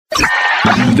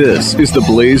This is the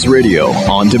Blaze Radio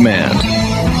on demand.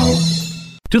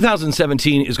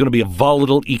 2017 is going to be a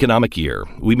volatile economic year.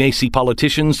 We may see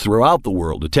politicians throughout the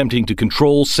world attempting to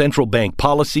control central bank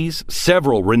policies.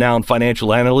 Several renowned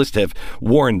financial analysts have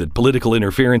warned that political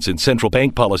interference in central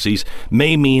bank policies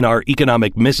may mean our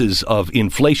economic misses of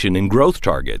inflation and growth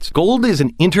targets. Gold is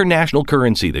an international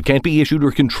currency that can't be issued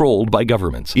or controlled by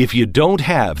governments. If you don't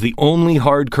have the only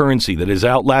hard currency that has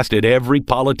outlasted every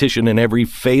politician and every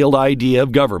failed idea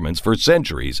of governments for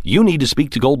centuries, you need to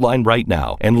speak to Goldline right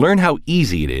now and learn how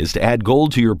easy it is to add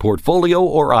gold to your portfolio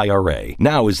or IRA.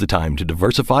 Now is the time to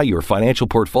diversify your financial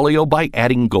portfolio by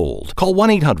adding gold. Call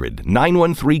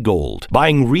 1-800-913-GOLD.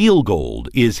 Buying real gold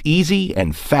is easy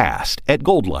and fast at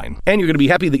Goldline. And you're going to be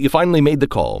happy that you finally made the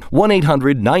call.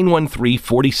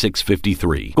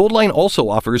 1-800-913-4653. Goldline also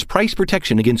offers price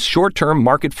protection against short-term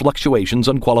market fluctuations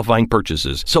on qualifying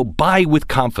purchases. So buy with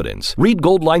confidence. Read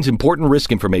Goldline's important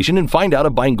risk information and find out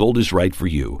if buying gold is right for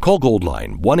you. Call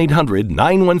Goldline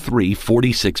 1-800-913-4653.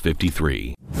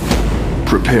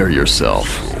 Prepare yourself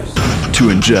to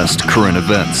ingest current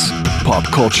events, pop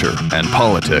culture, and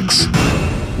politics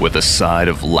with a side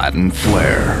of Latin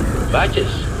flair. Badges?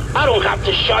 I don't have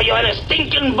to show you any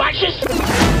stinking badges.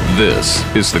 This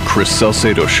is the Chris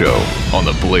Salcedo Show on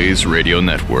the Blaze Radio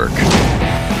Network.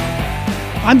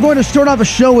 I'm going to start off a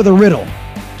show with a riddle.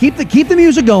 Keep the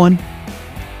music going,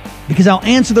 because I'll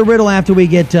answer the riddle after we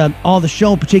get all the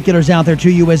show particulars out there to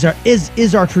you, as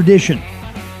is our tradition.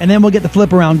 And then we'll get the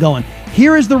flip around going.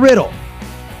 Here is the riddle.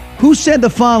 Who said the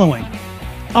following?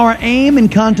 Our aim in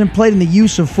contemplating the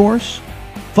use of force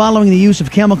following the use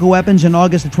of chemical weapons in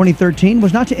August of 2013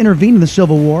 was not to intervene in the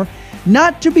Civil War,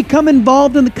 not to become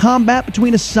involved in the combat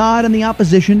between Assad and the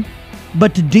opposition,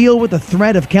 but to deal with the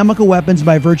threat of chemical weapons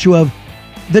by virtue of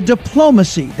the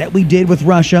diplomacy that we did with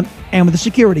Russia and with the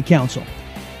Security Council.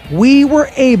 We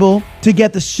were able to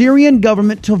get the Syrian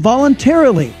government to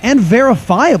voluntarily and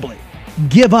verifiably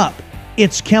give up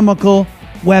its chemical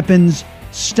weapons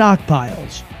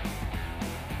stockpiles.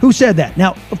 Who said that?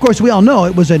 Now, of course, we all know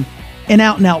it was an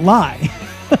out-and-out lie.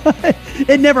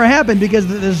 It never happened because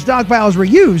the stockpiles were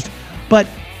used. But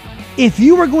if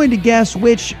you were going to guess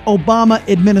which Obama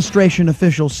administration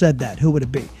official said that, who would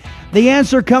it be? The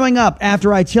answer coming up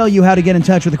after I tell you how to get in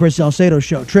touch with the Chris Salcedo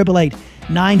Show.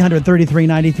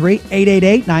 888-900-3393,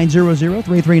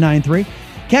 888-900-3393.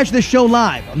 Catch this show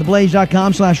live on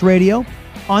theblaze.com/radio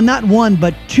on not one,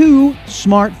 but two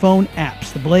smartphone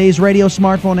apps. The Blaze Radio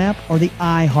smartphone app or the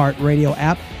iHeartRadio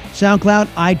app. SoundCloud,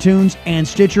 iTunes, and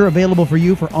Stitcher available for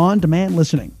you for on-demand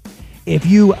listening. If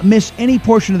you miss any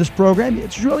portion of this program,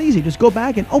 it's real easy. Just go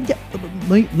back and,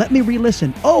 let me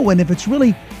re-listen. And if it's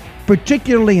really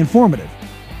particularly informative,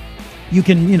 you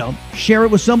can, share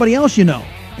it with somebody else you know.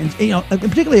 And,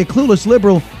 particularly a clueless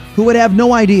liberal who would have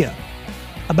no idea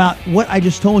about what I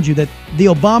just told you, that the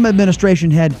Obama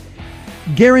administration had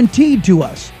guaranteed to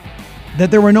us that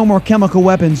there were no more chemical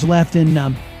weapons left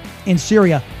in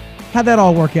Syria. How'd that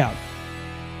all work out?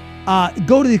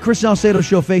 Go to the Chris Salcedo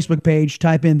Show Facebook page.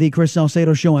 Type in The Chris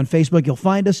Salcedo Show on Facebook. You'll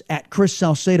find us at Chris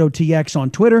Salcedo TX on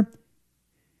Twitter.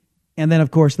 And then,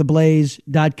 of course, the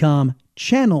Blaze.com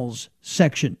channels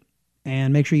section.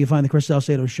 And make sure you find the Chris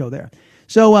Salcedo Show there.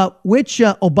 So which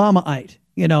Obamaite,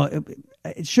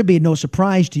 it should be no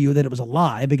surprise to you that it was a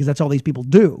lie, because that's all these people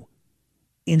do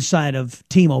inside of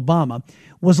Team Obama,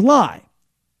 was lie.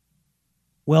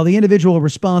 Well, the individual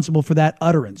responsible for that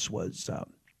utterance was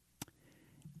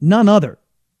none other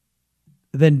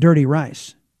than Dirty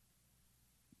Rice.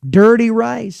 Dirty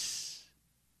Rice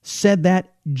said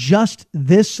that just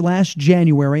this last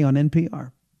January on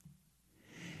NPR.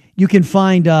 You can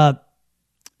find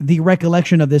the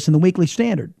recollection of this in the Weekly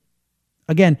Standard.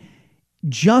 Again,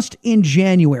 just in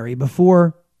January,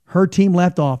 before her team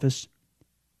left office,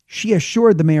 she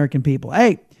assured the American people,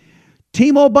 hey,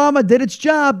 Team Obama did its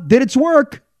job, did its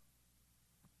work.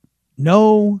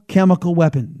 No chemical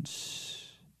weapons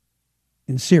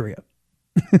in Syria.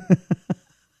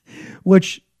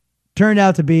 Which turned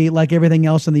out to be, like everything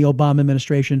else in the Obama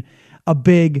administration, a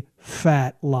big,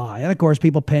 fat lie. And, of course,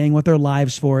 people paying with their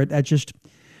lives for it. That's just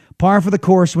par for the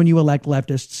course when you elect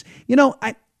leftists.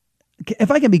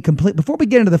 If I can be complete, before we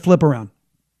get into the flip around,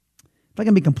 if I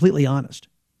can be completely honest,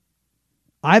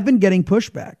 I've been getting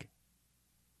pushback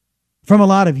from a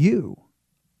lot of you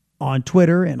on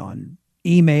Twitter and on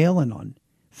email and on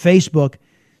Facebook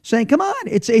saying, come on,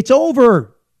 it's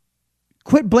over.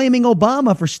 Quit blaming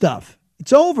Obama for stuff.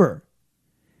 It's over.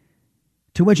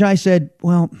 To which I said,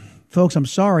 well, folks, I'm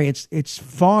sorry. It's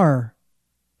far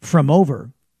from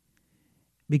over,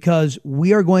 because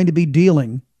we are going to be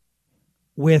dealing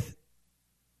with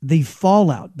the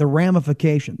fallout, the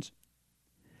ramifications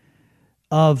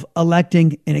of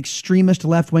electing an extremist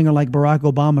left-winger like Barack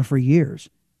Obama for years.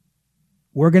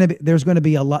 There's going to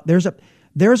be a lot. There's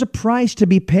a price to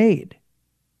be paid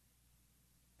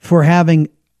for having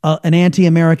an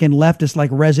anti-American leftist like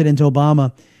President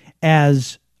Obama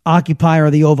as occupier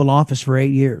of the Oval Office for 8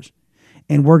 years.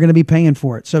 And we're going to be paying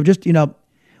for it. So just,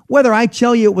 whether I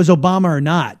tell you it was Obama or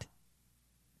not,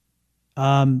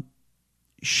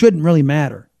 shouldn't really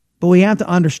matter. But we have to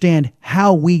understand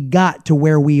how we got to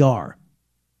where we are.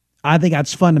 I think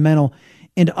that's fundamental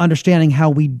into understanding how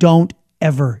we don't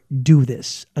ever do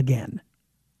this again.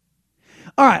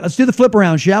 All right, let's do the flip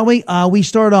around, shall we? We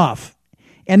start off,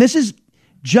 and this is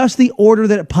just the order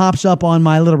that it pops up on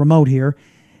my little remote here,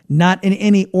 not in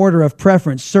any order of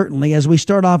preference, certainly, as we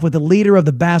start off with the leader of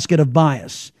the basket of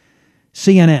bias,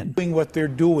 CNN. Doing what they're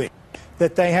doing,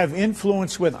 that they have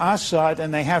influence with Assad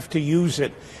and they have to use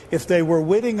it. If they were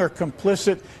witting or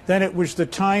complicit, then it was the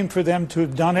time for them to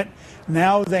have done it.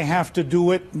 Now they have to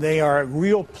do it. They are a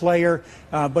real player,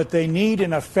 but they need,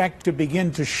 in effect, to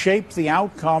begin to shape the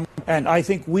outcome. And I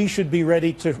think we should be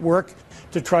ready to work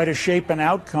to try to shape an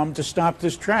outcome to stop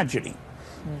this tragedy.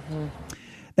 Mm-hmm.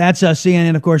 That's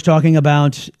CNN, of course, talking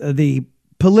about the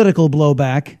political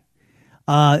blowback.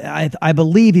 I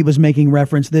believe he was making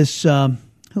reference this.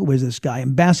 Who is this guy?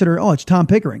 Ambassador. Oh, it's Tom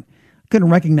Pickering. Couldn't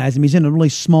recognize him. He's in a really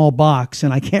small box,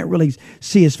 and I can't really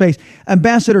see his face.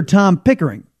 Ambassador Tom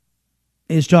Pickering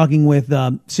is talking with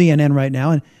CNN right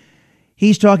now, and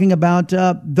he's talking about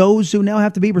those who now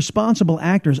have to be responsible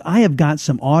actors. I have got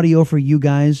some audio for you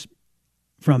guys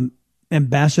from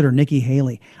Ambassador Nikki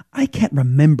Haley. I can't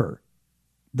remember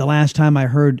the last time I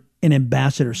heard an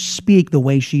ambassador speak the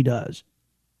way she does.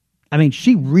 I mean,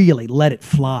 she really let it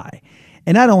fly.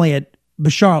 And not only at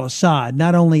Bashar al-Assad,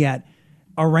 not only at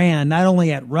Iran, not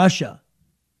only at Russia,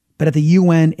 but at the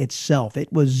UN itself.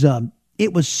 It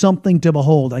was something to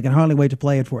behold. I can hardly wait to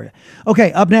play it for you.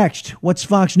 Okay, up next, what's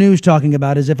Fox News talking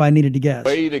about, as if I needed to guess?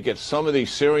 Way to get some of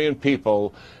these Syrian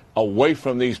people away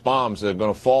from these bombs that are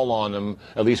going to fall on them,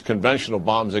 at least conventional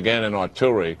bombs again, and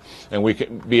artillery, and we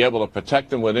can be able to protect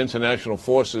them with international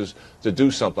forces to do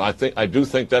something. I do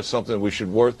think that's something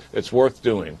it's worth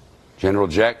doing. General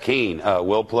Jack Keane,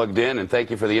 well plugged in, and thank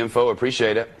you for the info.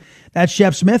 Appreciate it. That's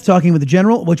Shep Smith talking with the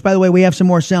general, which, by the way, we have some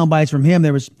more sound bites from him.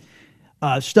 There was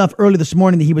stuff early this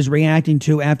morning that he was reacting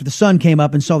to after the sun came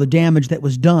up and saw the damage that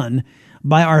was done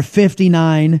by our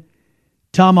 59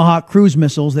 Tomahawk cruise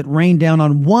missiles that rained down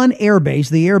on one airbase,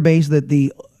 the airbase that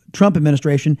the Trump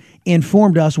administration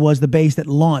informed us was the base that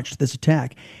launched this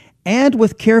attack. And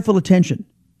with careful attention,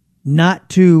 not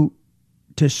to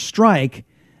strike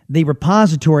the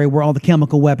repository where all the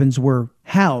chemical weapons were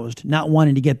housed, not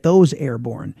wanting to get those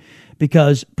airborne,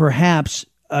 because perhaps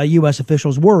U.S.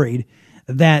 officials worried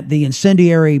that the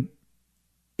incendiary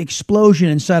explosion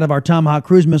inside of our Tomahawk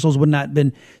cruise missiles would not have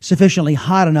been sufficiently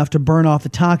hot enough to burn off the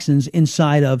toxins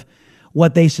inside of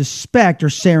what they suspect are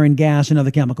sarin gas and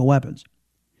other chemical weapons.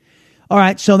 All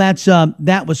right, so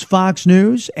that was Fox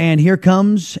News, and here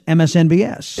comes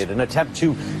MSNBS. An attempt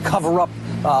to cover up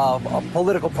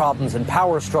political problems and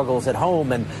power struggles at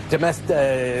home and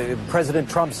President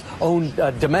Trump's own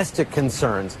domestic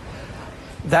concerns.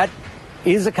 That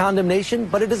is a condemnation,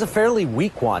 but it is a fairly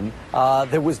weak one.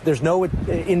 There's no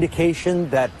indication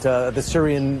that the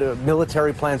Syrian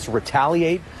military plans to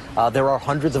retaliate. There are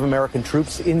hundreds of American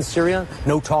troops in Syria.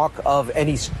 No talk of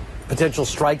any potential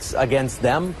strikes against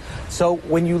them. So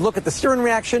when you look at the Syrian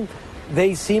reaction,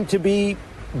 they seem to be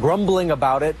grumbling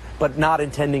about it, but not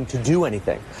intending to do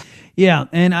anything. Yeah,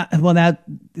 and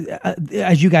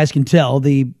as you guys can tell,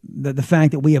 the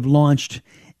fact that we have launched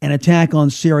an attack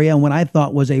on Syria, and what I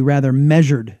thought was a rather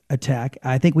measured attack.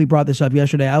 I think we brought this up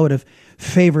yesterday. I would have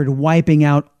favored wiping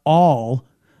out all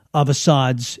of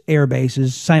Assad's air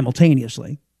bases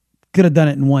simultaneously. Could have done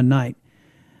it in one night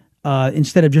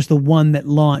instead of just the one that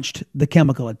launched the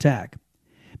chemical attack,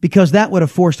 because that would have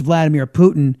forced Vladimir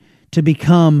Putin to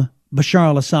become Bashar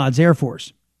al-Assad's air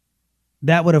force.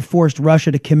 That would have forced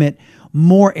Russia to commit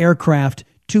more aircraft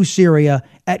to Syria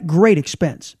at great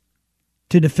expense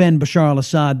to defend Bashar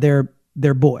al-Assad,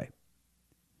 their boy.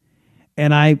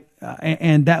 And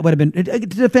that would have been to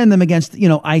defend them against,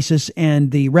 ISIS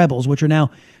and the rebels, which are now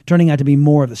turning out to be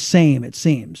more of the same, it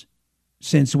seems,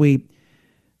 since we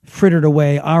frittered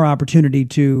away our opportunity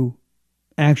to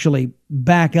actually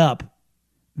back up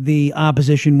the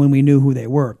opposition when we knew who they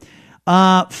were.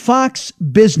 Fox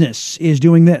Business is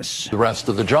doing this. The rest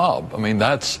of the job. I mean,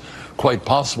 that's quite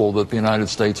possible that the United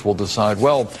States will decide,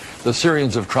 well, the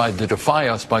Syrians have tried to defy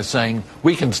us by saying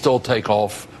we can still take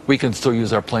off, we can still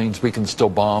use our planes, we can still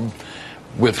bomb.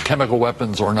 with chemical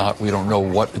weapons or not. We don't know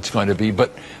what it's going to be.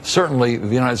 But certainly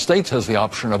the United States has the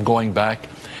option of going back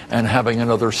and having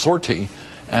another sortie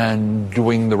and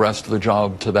doing the rest of the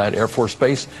job to that Air Force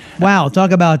base. Wow,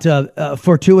 talk about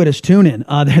fortuitous tune-in.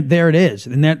 There it is.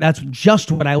 And that's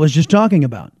just what I was just talking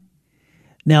about.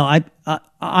 Now,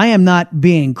 I am not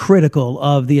being critical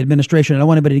of the administration. I don't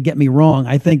want anybody to get me wrong.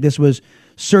 I think this was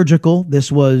surgical.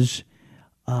 This was,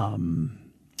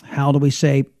 how do we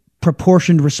say,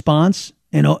 proportioned response.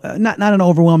 Not an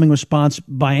overwhelming response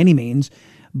by any means,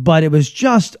 but it was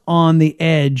just on the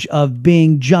edge of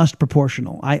being just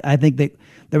proportional. I think that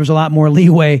there was a lot more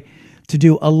leeway to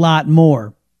do a lot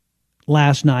more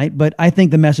last night, but I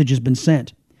think the message has been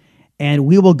sent. And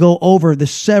we will go over the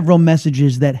several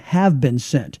messages that have been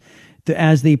sent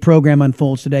as the program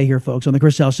unfolds today here, folks, on the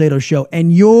Chris Salcedo Show.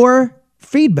 And your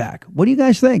feedback, what do you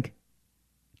guys think?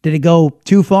 Did it go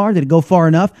too far? Did it go far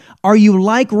enough? Are you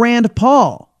like Rand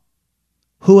Paul,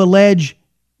 who allege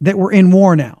that we're in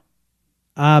war now?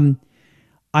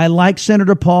 I like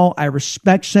Senator Paul. I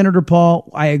respect Senator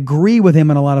Paul. I agree with him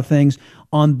on a lot of things.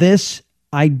 On this,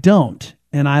 I don't.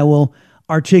 And I will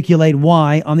articulate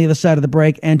why on the other side of the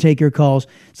break and take your calls.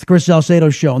 It's the Chris Salcedo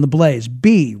Show on The Blaze.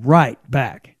 Be right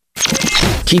back.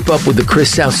 Keep up with the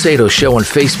Chris Salcedo Show on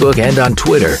Facebook and on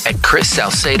Twitter at Chris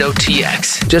Salcedo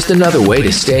TX. Just another way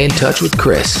to stay in touch with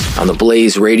Chris on the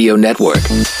Blaze Radio Network.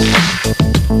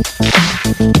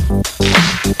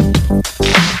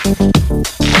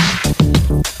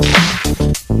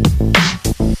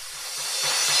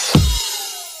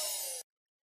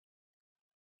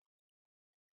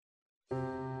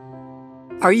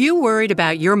 Are you worried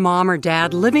about your mom or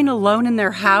dad living alone in their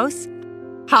house?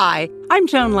 Hi, I'm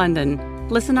Joan London.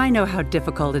 Listen, I know how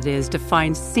difficult it is to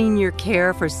find senior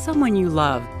care for someone you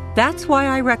love. That's why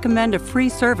I recommend a free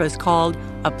service called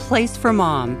A Place for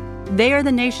Mom. They are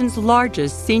the nation's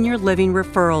largest senior living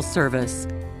referral service.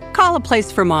 Call A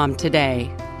Place for Mom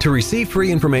today. To receive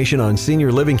free information on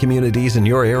senior living communities in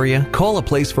your area, call A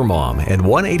Place for Mom at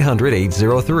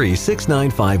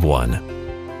 1-800-803-6951.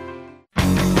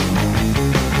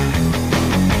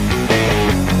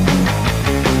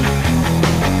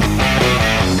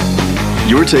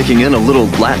 You're taking in a little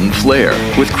Latin flair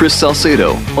with Chris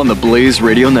Salcedo on the Blaze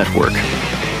Radio Network.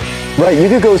 Right, you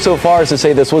could go so far as to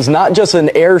say this was not just an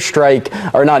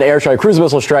airstrike, or not an airstrike, cruise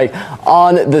missile strike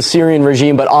on the Syrian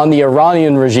regime, but on the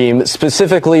Iranian regime,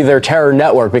 specifically their terror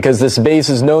network, because this base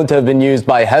is known to have been used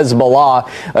by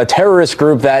Hezbollah, a terrorist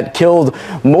group that killed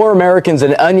more Americans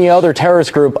than any other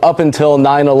terrorist group up until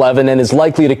 9/11 and is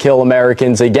likely to kill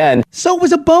Americans again. So it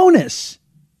was a bonus.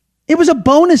 It was a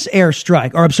bonus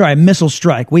airstrike, or I'm sorry, a missile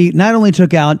strike. We not only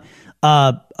took out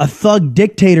a thug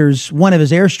dictator's one of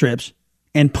his airstrips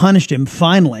and punished him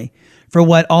finally for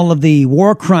what all of the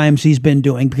war crimes he's been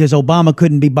doing, because Obama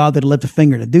couldn't be bothered to lift a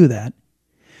finger to do that.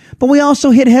 But we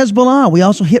also hit Hezbollah. We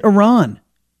also hit Iran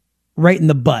right in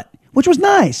the butt, which was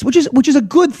nice, which is a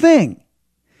good thing.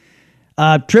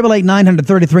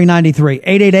 888-900-3393,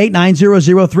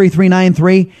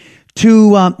 888-900-3393.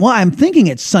 I'm thinking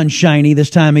it's sunshiny this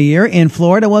time of year in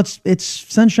Florida. Well, it's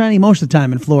sunshiny most of the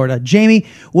time in Florida. Jamie,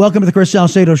 welcome to the Chris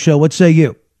Salcedo Show. What say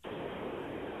you?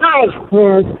 Hi,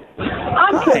 Chris.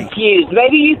 I'm confused.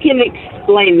 Maybe you can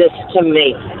explain this to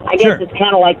me. I guess it's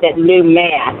kind of like that new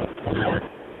math.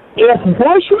 If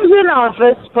Bush was in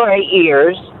office for 8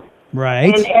 years,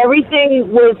 right, and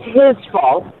everything was his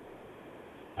fault,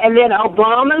 and then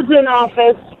Obama's in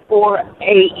office for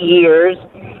 8 years,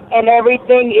 and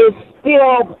everything is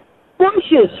still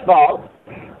Bush's fault,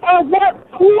 at what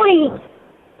point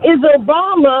is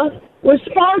Obama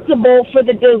responsible for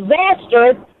the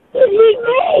disaster that he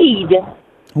made?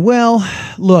 Well,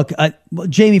 look,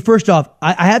 Jamie, first off,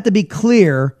 I have to be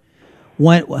clear.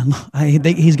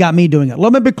 He's got me doing it.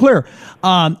 Let me be clear.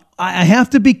 I have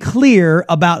to be clear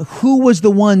about who was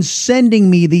the one sending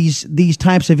me these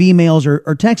types of emails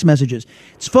or text messages.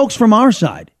 It's folks from our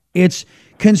side. It's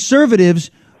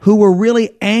conservatives who were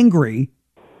really angry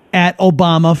at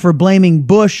Obama for blaming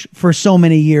Bush for so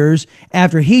many years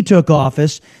after he took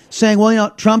office, saying, well,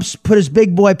 Trump's put his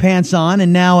big boy pants on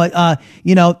and now,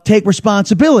 take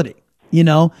responsibility,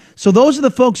 So those are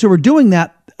the folks who are doing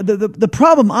that. The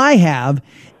problem I have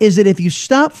is that if you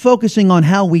stop focusing on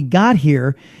how we got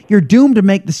here, you're doomed to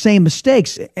make the same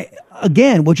mistakes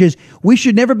again, which is we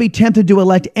should never be tempted to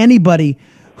elect anybody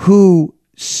who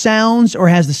sounds or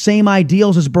has the same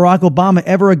ideals as Barack Obama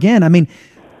ever again. I mean,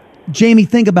 Jamie,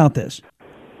 think about this.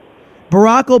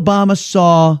 Barack Obama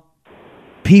saw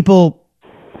people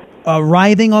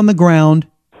writhing on the ground,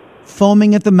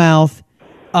 foaming at the mouth,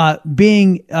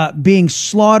 being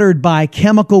slaughtered by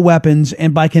chemical weapons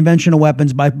and by conventional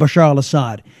weapons by Bashar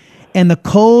al-Assad. And the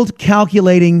cold,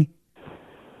 calculating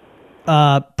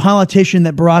politician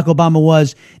that Barack Obama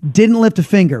was didn't lift a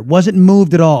finger, wasn't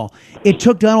moved at all. It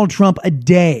took Donald Trump a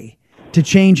day to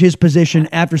change his position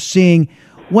after seeing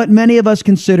what many of us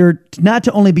consider not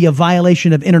to only be a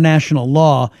violation of international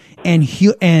law and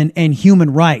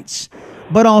human rights,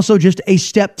 but also just a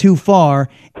step too far,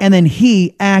 and then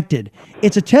he acted.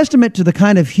 It's a testament to the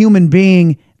kind of human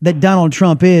being that Donald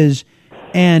Trump is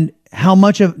and how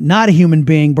much of not a human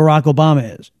being Barack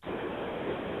Obama is.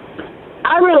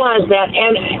 I realize that,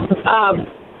 and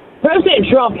President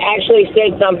Trump actually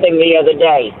said something the other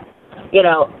day. You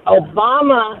know,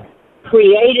 Obama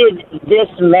created this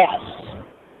mess,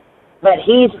 but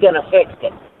he's going to fix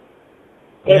it.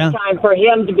 It's time for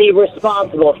him to be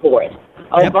responsible for it.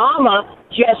 Obama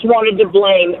just wanted to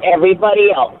blame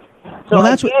everybody else. So well,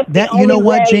 that's what that. You know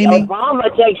what, Jamie?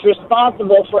 Obama takes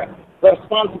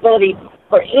responsibility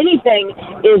for anything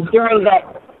is during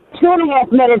that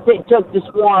 2.5 minutes it took to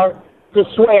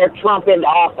swear Trump into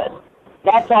office.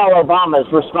 That's all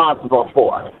Obama's responsible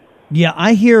for. Yeah,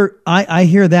 I hear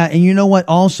that, and you know what?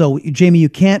 Also, Jamie, you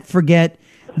can't forget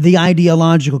the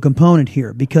ideological component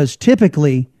here, because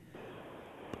typically,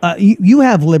 you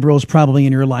have liberals probably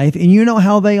in your life, and you know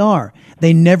how they are.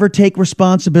 They never take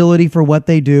responsibility for what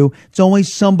they do. It's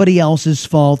always somebody else's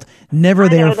fault, never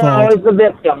their fault. They're always the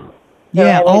victim.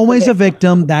 Yeah, always a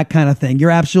victim, that kind of thing.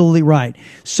 You're absolutely right.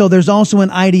 So there's also an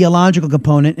ideological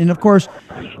component, and of course,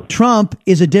 Trump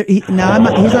is he's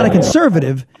not a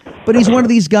conservative, but he's one of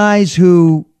these guys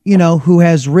who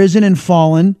has risen and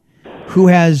fallen, who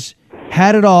has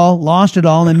had it all, lost it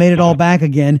all, and then made it all back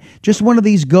again. Just one of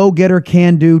these go-getter,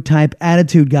 can-do type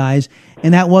attitude guys,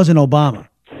 and that wasn't Obama.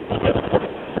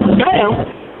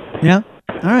 Yeah?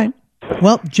 All right.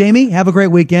 Well, Jamie, have a great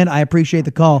weekend. I appreciate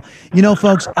the call. You know,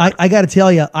 folks, I got to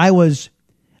tell you,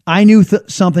 I knew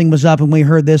something was up when we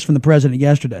heard this from the president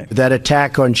yesterday. That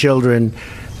attack on children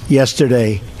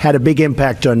yesterday had a big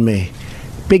impact on me.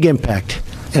 Big impact.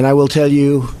 And I will tell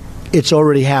you, it's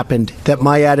already happened, that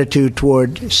my attitude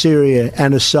toward Syria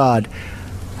and Assad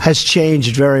has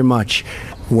changed very much.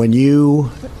 When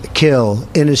you kill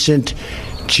innocent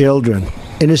children,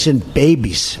 innocent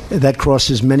babies, that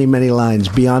crosses many, many lines,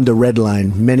 beyond the red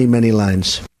line, many, many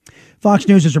lines. Fox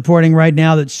News is reporting right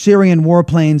now that Syrian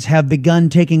warplanes have begun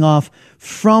taking off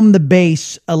from the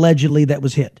base, allegedly, that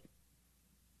was hit.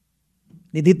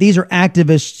 These are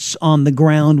activists on the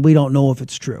ground. We don't know if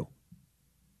it's true.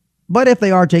 But if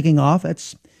they are taking off,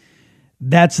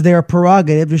 that's their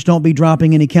prerogative. Just don't be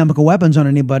dropping any chemical weapons on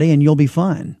anybody and you'll be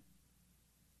fine.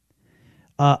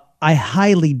 I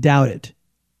highly doubt it.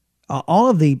 All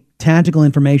of the tactical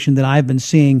information that I've been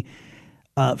seeing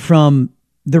from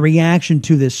the reaction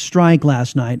to this strike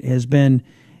last night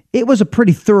it was a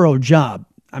pretty thorough job.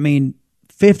 I mean,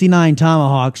 59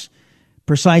 Tomahawks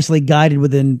precisely guided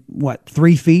within,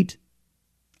 3 feet?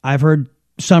 I've heard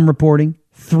some reporting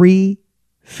 3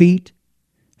 feet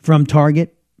from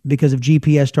target because of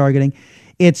GPS targeting.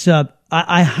 It's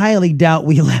I highly doubt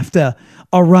we left a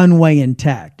runway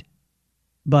intact.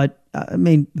 But, I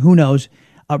mean, who knows?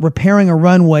 Repairing a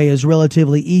runway is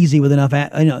relatively easy with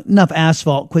enough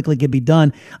asphalt quickly could be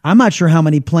done. I'm not sure how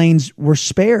many planes were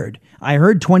spared. I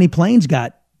heard 20 planes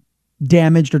got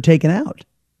damaged or taken out.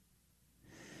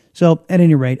 So at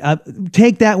any rate,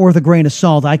 take that with a grain of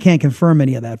salt. I can't confirm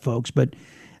any of that, folks, but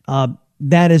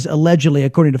that is allegedly,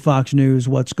 according to Fox News,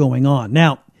 what's going on.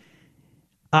 Now,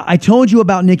 I told you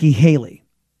about Nikki Haley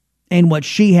and what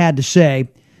she had to say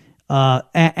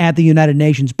at the United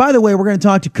Nations. By the way, we're going to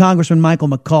talk to Congressman Michael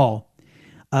McCaul.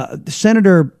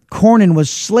 Senator Cornyn was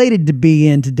slated to be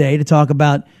in today to talk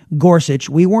about Gorsuch.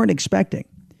 We weren't expecting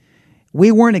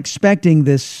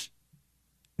this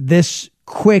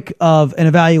quick of an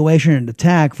evaluation and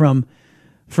attack from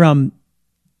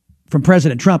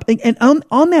President Trump. And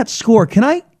on that score,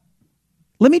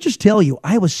 let me just tell you,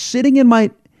 I was sitting in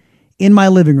my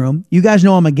living room. You guys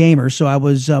know I'm a gamer, so I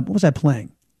was, what was I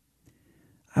playing?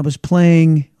 I was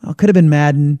playing, could have been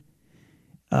Madden.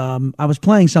 I was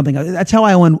playing something. That's how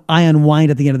I unwind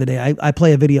at the end of the day. I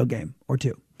play a video game or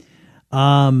two.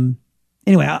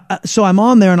 Anyway, so I'm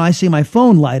on there and I see my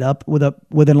phone light up with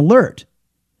an alert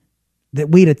that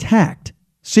we'd attacked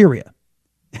Syria.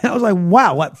 And I was like,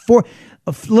 wow, a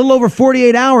little over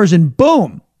 48 hours and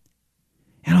boom.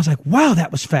 And I was like, wow,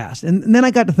 that was fast. And then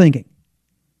I got to thinking.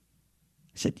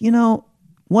 I said,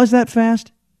 was that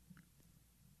fast?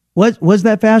 Was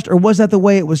that fast, or was that the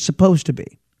way it was supposed to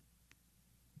be?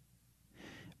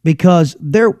 Because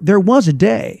there was a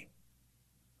day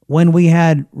when we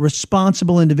had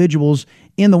responsible individuals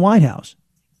in the White House,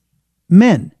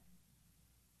 men.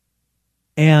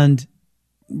 And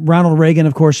Ronald Reagan,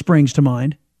 of course, springs to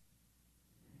mind.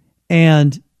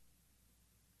 And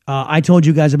I told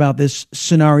you guys about this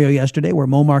scenario yesterday where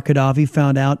Muammar Gaddafi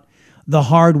found out the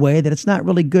hard way that it's not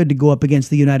really good to go up against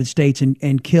the United States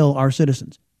and kill our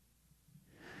citizens.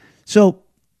 So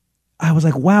I was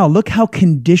like, wow, look how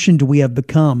conditioned we have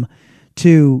become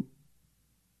to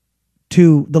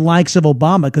the likes of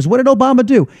Obama. Because what did Obama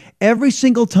do? Every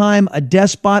single time a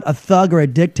despot, a thug, or a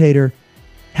dictator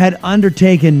had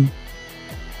undertaken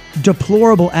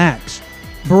deplorable acts,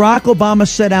 Barack Obama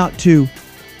set out to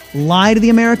lie to the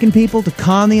American people, to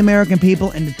con the American people,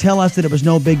 and to tell us that it was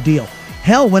no big deal.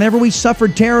 Hell, whenever we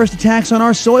suffered terrorist attacks on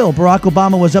our soil, Barack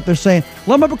Obama was up there saying,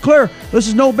 let me be clear, this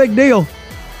is no big deal.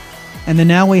 And then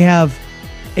now we have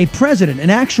a president,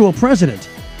 an actual president,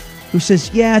 who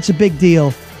says, yeah, it's a big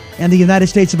deal, and the United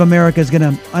States of America is going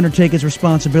to undertake its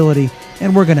responsibility,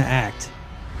 and we're going to act.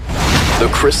 The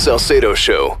Chris Salcedo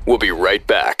Show will be right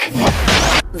back.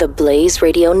 The Blaze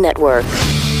Radio Network.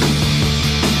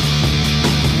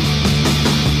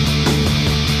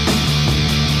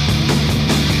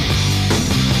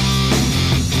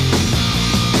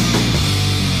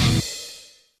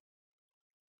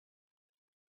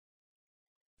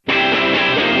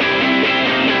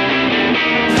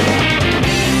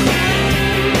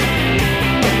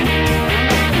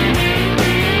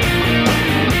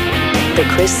 The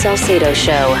Chris Salcedo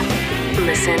Show.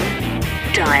 Listen,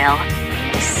 dial,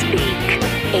 speak.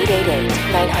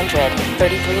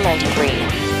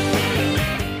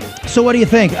 888-900-3393. So what do you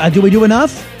think? Do we do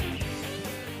enough?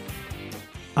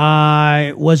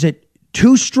 Was it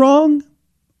too strong?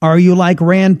 Are you like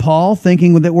Rand Paul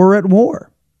thinking that we're at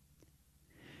war?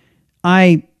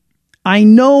 I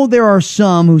know there are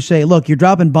some who say, look, you're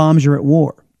dropping bombs, you're at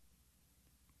war.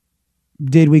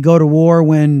 Did we go to war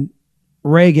when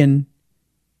Reagan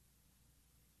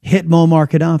hit Muammar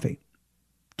Gaddafi,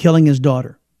 killing his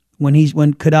daughter, when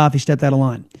Gaddafi stepped out of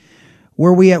line?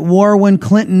 Were we at war when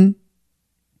Clinton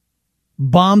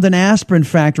bombed an aspirin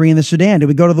factory in the Sudan? Did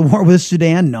we go to the war with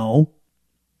Sudan? No.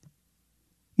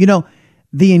 You know,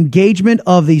 the engagement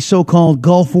of the so-called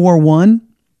Gulf War I,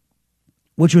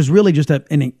 which was really just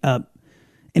an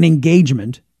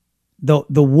engagement,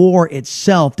 the war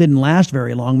itself didn't last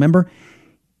very long. Remember,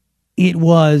 it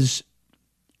was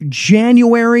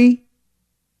January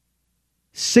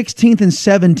 16th and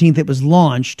 17th it was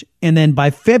launched, and then by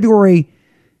February,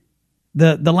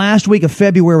 the last week of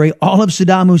February, all of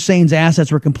Saddam Hussein's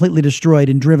assets were completely destroyed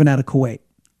and driven out of Kuwait.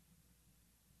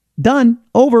 Done.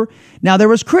 Over. Now, there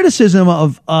was criticism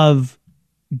of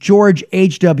George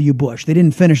H.W. Bush. They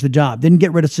didn't finish the job, didn't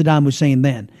get rid of Saddam Hussein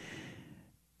then.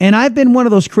 And I've been one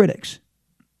of those critics.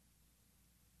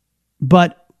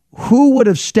 But who would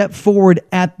have stepped forward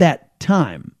at that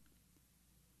time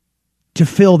to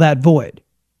fill that void?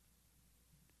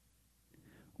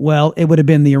 Well, it would have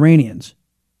been the Iranians.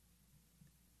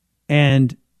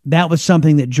 And that was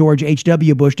something that George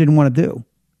H.W. Bush didn't want to do.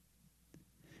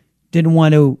 Didn't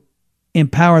want to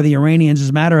empower the Iranians. As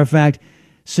a matter of fact,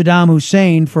 Saddam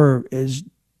Hussein, for as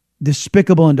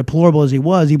despicable and deplorable as he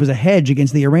was a hedge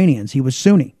against the Iranians. He was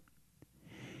Sunni.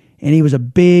 And he was a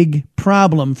big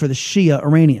problem for the Shia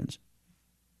Iranians.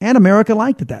 And America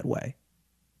liked it that way.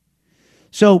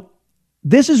 So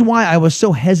this is why I was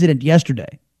so hesitant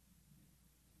yesterday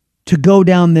to go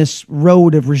down this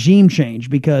road of regime change,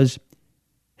 because,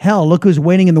 hell, look who's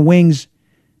waiting in the wings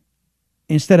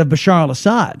instead of Bashar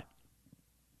al-Assad.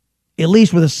 At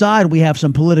least with Assad, we have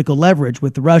some political leverage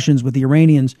with the Russians, with the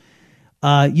Iranians.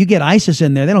 You get ISIS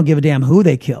in there, they don't give a damn who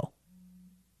they kill.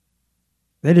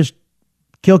 They just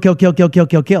kill.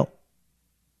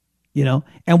 You know,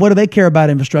 and what do they care about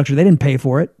infrastructure? They didn't pay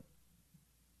for it.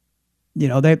 You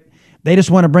know, they just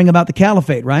want to bring about the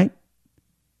caliphate, right?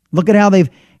 Look at how they've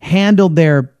handled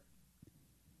their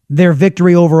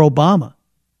victory over Obama.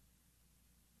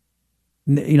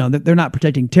 You know, they're not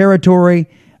protecting territory.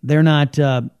 They're not,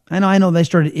 I know they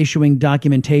started issuing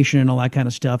documentation and all that kind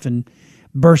of stuff and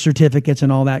birth certificates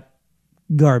and all that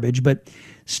garbage. But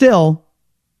still,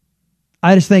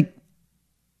 I just think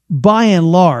by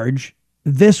and large,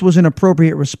 this was an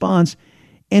appropriate response.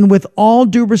 And with all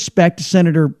due respect to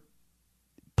Senator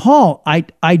Paul,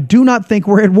 I do not think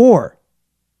we're at war,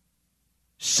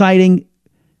 citing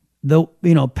the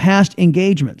past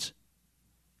engagements.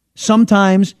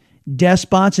 Sometimes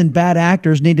despots and bad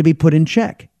actors need to be put in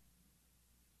check.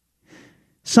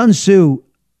 Sun Tzu,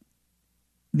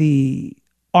 the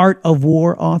Art of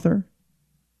War author,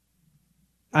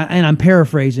 and I'm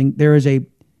paraphrasing, there is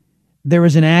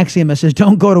an axiom that says,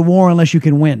 don't go to war unless you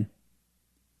can win.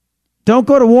 Don't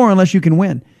go to war unless you can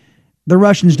win. The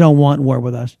Russians don't want war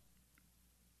with us.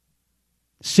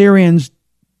 Syrians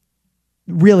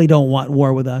really don't want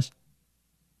war with us.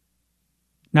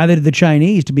 Neither do the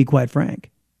Chinese, to be quite frank.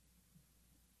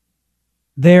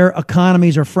 Their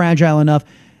economies are fragile enough.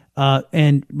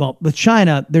 With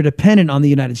China, they're dependent on the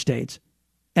United States,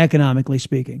 economically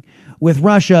speaking. With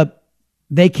Russia,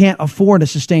 they can't afford a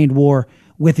sustained war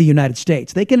with the United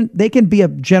States. They can be a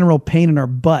general pain in our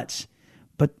butts,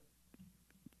 but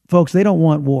folks, they don't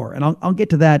want war. And I'll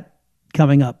get to that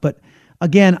coming up. But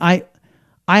again, I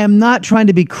am not trying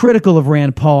to be critical of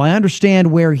Rand Paul. I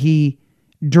understand where he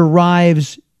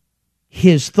derives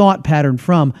his thought pattern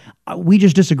from. We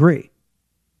just disagree.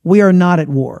 We are not at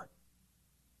war.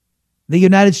 The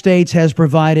United States has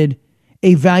provided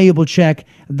a valuable check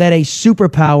that a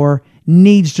superpower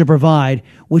needs to provide,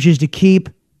 which is to keep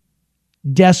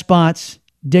despots,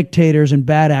 dictators, and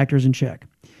bad actors in check.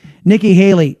 Nikki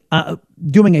Haley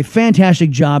doing a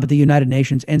fantastic job at the United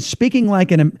Nations and speaking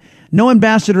like no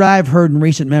ambassador I've heard in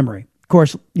recent memory. Of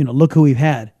course, look who we've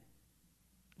had.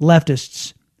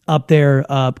 Leftists up there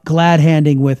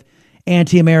glad-handing with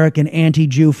anti-American,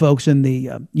 anti-Jew folks in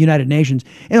the United Nations.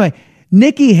 Anyway,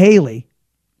 Nikki Haley,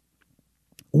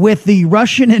 with the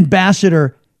Russian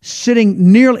ambassador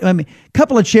sitting a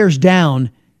couple of chairs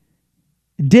down,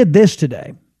 did this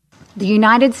today. The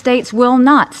United States will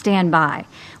not stand by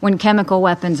when chemical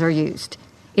weapons are used.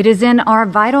 It is in our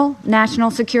vital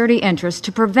national security interest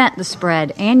to prevent the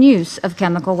spread and use of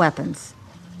chemical weapons.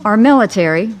 Our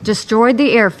military destroyed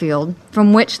the airfield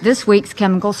from which this week's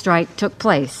chemical strike took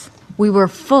place. We were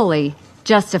fully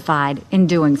justified in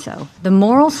doing so. The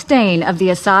moral stain of the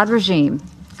Assad regime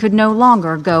could no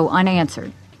longer go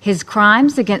unanswered. His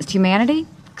crimes against humanity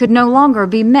could no longer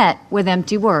be met with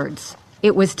empty words.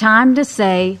 It was time to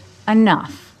say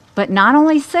enough. But not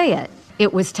only say it,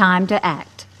 it was time to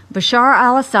act. Bashar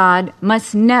al-Assad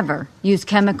must never use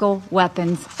chemical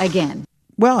weapons again.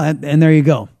 Well, and there you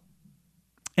go.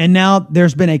 And now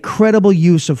there's been a credible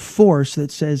use of force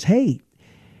that says, hey,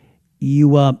 you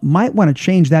might want to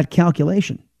change that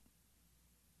calculation.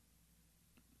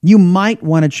 You might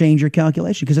want to change your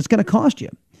calculation because it's going to cost you.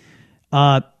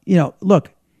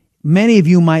 Look, many of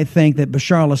you might think that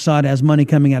Bashar al-Assad has money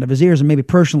coming out of his ears, and maybe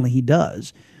personally he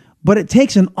does. But it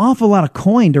takes an awful lot of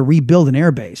coin to rebuild an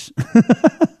airbase.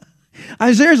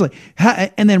 Seriously.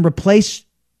 And then replace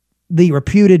the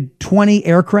reputed 20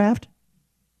 aircraft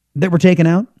that were taken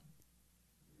out.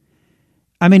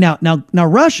 Now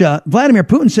Russia, Vladimir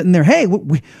Putin sitting there, hey,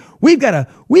 we've got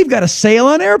a sale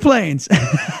on airplanes.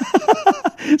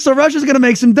 So Russia's going to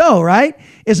make some dough, right?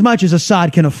 As much as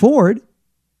Assad can afford.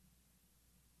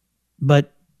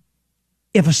 But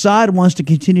if Assad wants to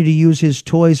continue to use his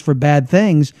toys for bad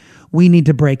things, we need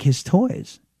to break his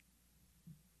toys.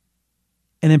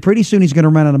 And then pretty soon he's going to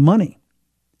run out of money.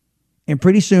 And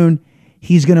pretty soon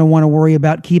he's going to want to worry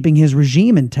about keeping his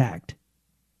regime intact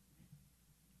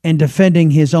and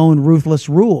defending his own ruthless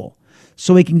rule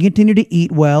so he can continue to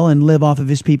eat well and live off of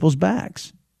his people's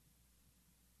backs.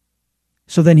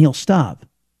 So then he'll stop.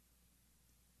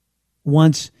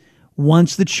 Once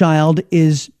the child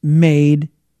is made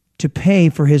to pay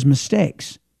for his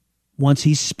mistakes, once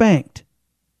he's spanked,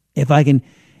 if I can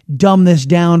dumb this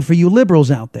down for you liberals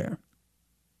out there.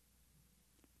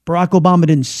 Barack Obama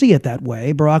didn't see it that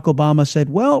way. Barack Obama said,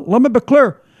 well, let me be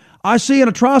clear. I see an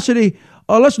atrocity.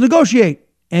 Let's negotiate.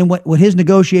 And what his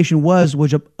negotiation was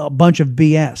a bunch of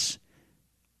BS.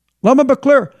 Let me be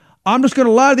clear. I'm just going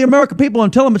to lie to the American people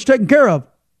and tell them it's taken care of.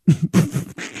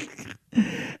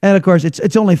 And of course,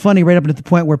 it's only funny right up to the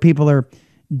point where people are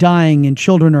dying and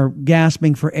children are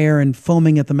gasping for air and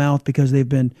foaming at the mouth because they've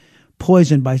been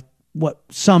poisoned by what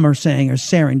some are saying are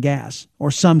sarin gas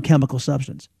or some chemical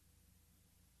substance.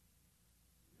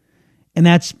 And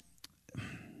that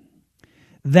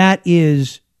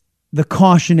is the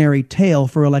cautionary tale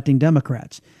for electing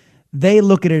Democrats. They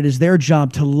look at it as their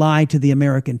job to lie to the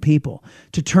American people,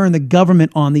 to turn the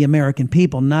government on the American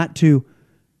people, not to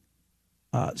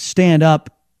stand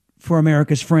up for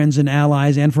America's friends and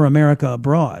allies and for America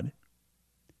abroad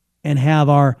and have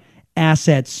our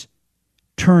assets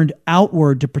turned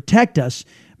outward to protect us.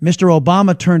 Mr.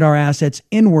 Obama turned our assets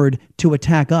inward to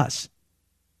attack us,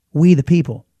 we the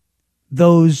people,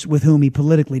 those with whom he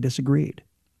politically disagreed.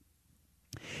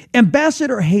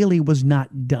 Ambassador Haley was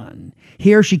not done.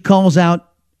 Here she calls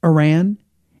out Iran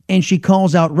and she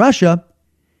calls out Russia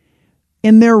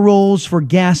in their roles for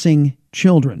gassing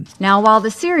children. Now, while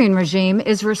the Syrian regime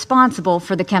is responsible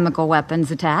for the chemical weapons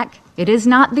attack, it is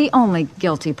not the only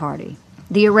guilty party.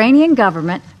 The Iranian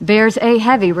government bears a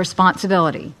heavy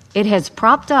responsibility. It has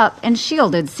propped up and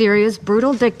shielded Syria's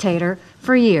brutal dictator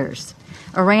for years.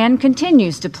 Iran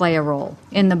continues to play a role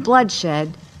in the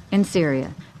bloodshed in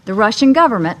Syria. The Russian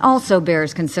government also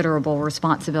bears considerable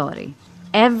responsibility.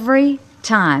 Every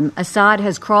time Assad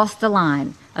has crossed the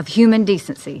line of human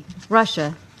decency,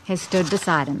 Russia has stood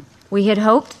beside him. We had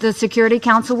hoped the Security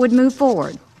Council would move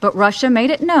forward, but Russia made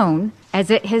it known, as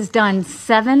it has done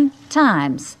 7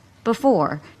 times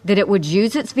before, that it would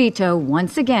use its veto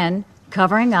once again,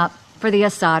 covering up for the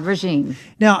Assad regime.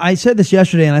 Now, I said this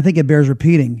yesterday, and I think it bears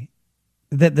repeating,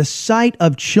 that the sight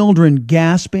of children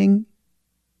gasping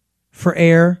for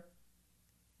air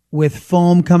with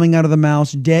foam coming out of the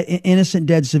mouths, innocent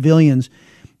dead civilians,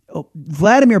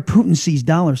 Vladimir Putin sees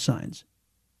dollar signs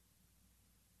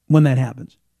when that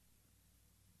happens.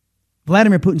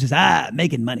 Vladimir Putin says,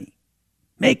 making money.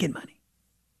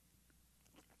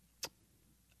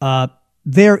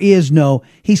 There is no,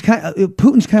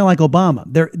 Putin's kind of like Obama.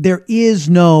 There is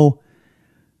no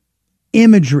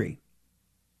imagery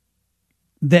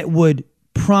that would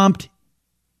prompt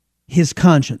his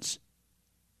conscience.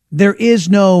 There is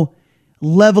no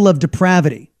level of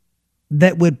depravity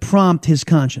that would prompt his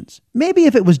conscience. Maybe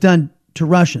if it was done to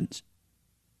Russians.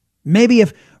 Maybe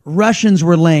if Russians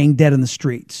were laying dead in the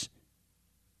streets,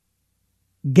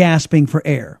 gasping for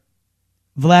air,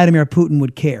 Vladimir Putin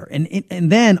would care.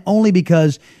 And then only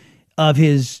because of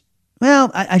his,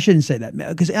 I shouldn't say that,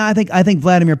 because I think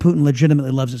Vladimir Putin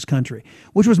legitimately loves his country,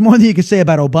 which was more than you could say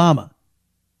about Obama.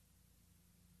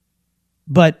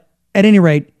 But at any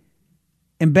rate,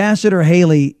 Ambassador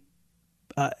Haley,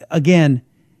 again,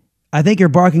 I think you're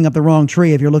barking up the wrong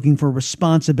tree if you're looking for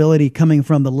responsibility coming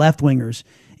from the left-wingers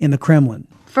in the Kremlin.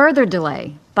 Further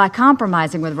delay by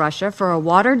compromising with Russia for a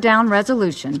watered-down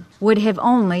resolution would have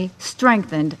only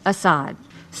strengthened Assad.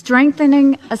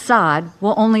 Strengthening Assad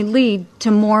will only lead to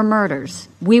more murders.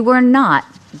 We were not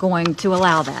going to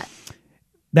allow that.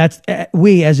 That's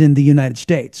we, as in the United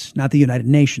States, not the United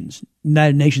Nations.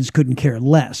 United Nations couldn't care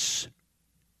less.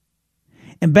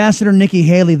 Ambassador Nikki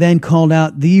Haley then called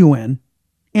out the UN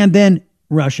and then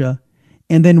Russia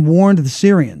and then warned the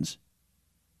Syrians.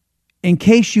 In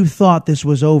case you thought this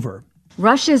was over.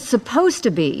 Russia is supposed to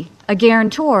be a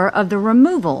guarantor of the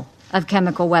removal of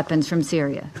chemical weapons from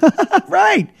Syria.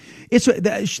 Right.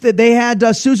 They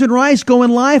had Susan Rice go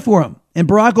and lie for them, and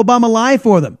Barack Obama lie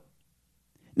for them.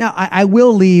 Now, I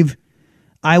will leave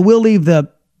the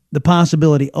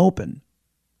possibility open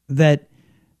that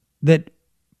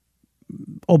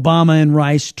Obama and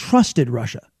Rice trusted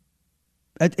Russia.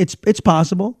 It's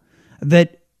possible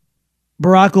that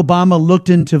Barack Obama looked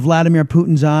into Vladimir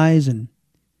Putin's eyes and,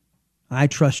 I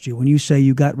trust you. When you say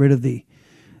you got rid of the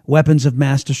weapons of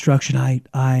mass destruction,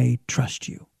 I trust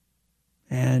you.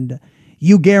 And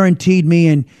you guaranteed me,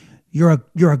 and you're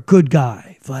a good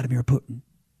guy, Vladimir Putin.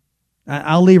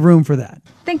 I'll leave room for that.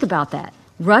 Think about that.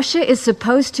 Russia is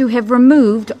supposed to have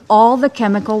removed all the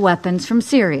chemical weapons from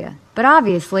Syria, but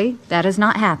obviously that has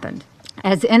not happened,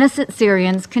 as innocent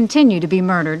Syrians continue to be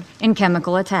murdered in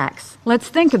chemical attacks. Let's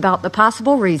think about the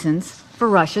possible reasons for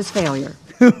Russia's failure.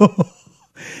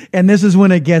 And this is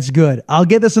when it gets good. I'll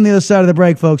get this on the other side of the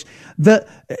break, folks.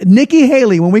 Nikki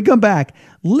Haley, when we come back,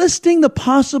 listing the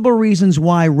possible reasons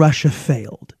why Russia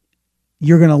failed.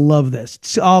 You're going to love this.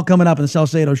 It's all coming up in the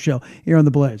Salcedo Show here on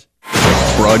The Blaze.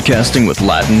 Broadcasting with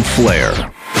Latin flair.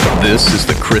 This is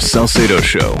the Chris Salcedo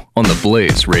Show on the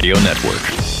Blaze Radio Network.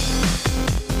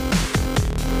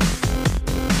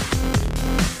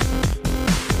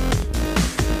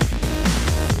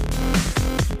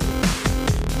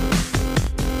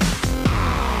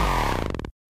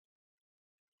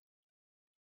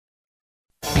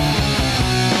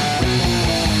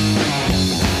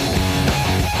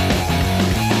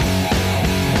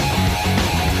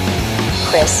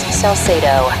 Chris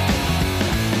Salcedo.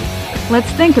 Let's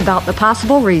think about the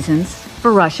possible reasons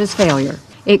for Russia's failure.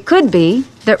 It could be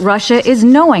that Russia is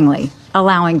knowingly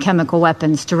allowing chemical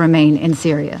weapons to remain in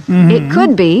Syria. Mm-hmm. It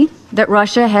could be that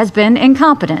Russia has been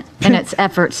incompetent in its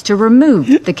efforts to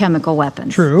remove the chemical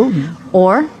weapons. True.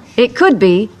 Or it could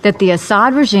be that the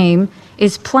Assad regime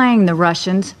is playing the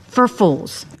Russians for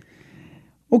fools.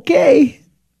 Okay.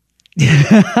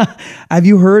 Have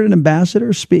you heard an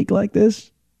ambassador speak like this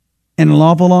in an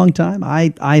awful long time?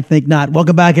 I think not.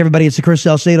 Welcome back, everybody. It's the Chris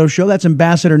Salcedo Show. That's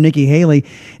Ambassador Nikki Haley.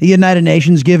 The United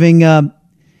Nations giving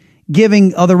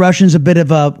other Russians a bit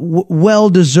of a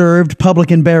well-deserved public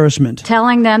embarrassment.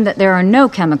 Telling them that there are no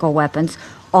chemical weapons,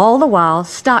 all the while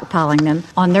stockpiling them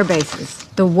on their bases.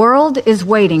 The world is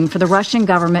waiting for the Russian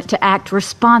government to act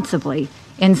responsibly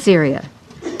in Syria.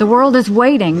 The world is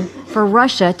waiting for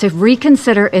Russia to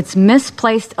reconsider its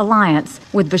misplaced alliance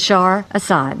with Bashar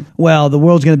Assad. Well, the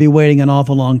world's going to be waiting an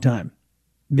awful long time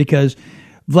because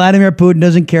Vladimir Putin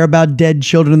doesn't care about dead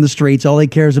children in the streets. All he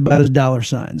cares about is dollar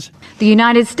signs. The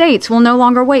United States will no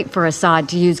longer wait for Assad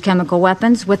to use chemical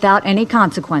weapons without any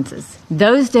consequences.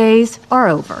 Those days are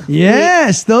over.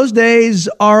 Yes, those days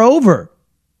are over.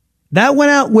 That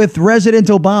went out with President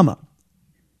Obama.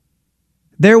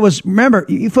 There was, remember,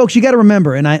 folks, you got to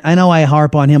remember, and I know I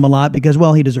harp on him a lot because,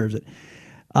 well, he deserves it.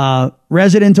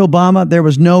 President Obama, there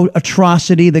was no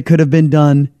atrocity that could have been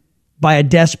done by a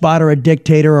despot or a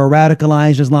dictator or a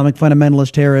radicalized Islamic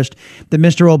fundamentalist terrorist that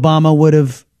Mr. Obama would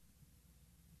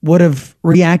have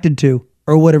reacted to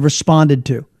or would have responded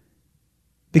to.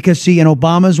 Because, see, in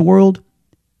Obama's world,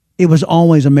 it was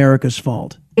always America's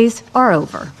fault. Days are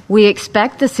over. We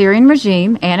expect the Syrian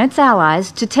regime and its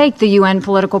allies to take the UN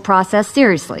political process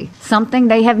seriously, something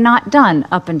they have not done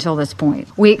up until this point.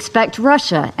 We expect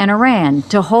Russia and Iran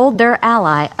to hold their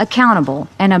ally accountable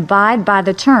and abide by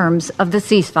the terms of the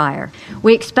ceasefire.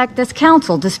 We expect this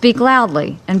council to speak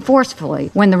loudly and forcefully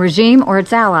when the regime or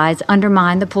its allies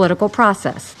undermine the political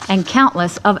process, and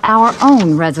countless of our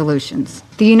own resolutions.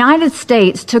 The United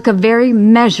States took a very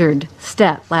measured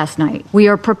step last night. We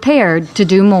are prepared to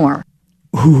do more.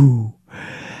 Ooh.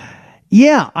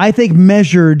 Yeah, I think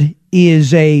measured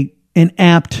is an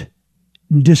apt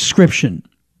description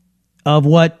of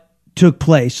what took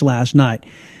place last night.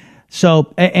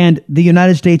 So, and the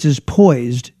United States is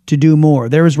poised to do more.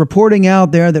 There is reporting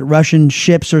out there that Russian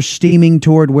ships are steaming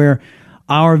toward where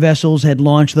our vessels had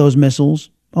launched those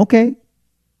missiles. Okay.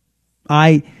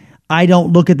 I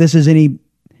don't look at this as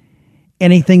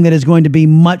anything that is going to be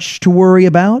much to worry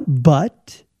about,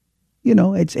 but you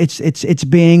know, it's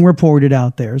being reported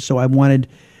out there. So I wanted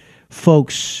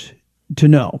folks to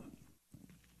know.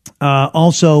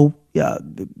 Also,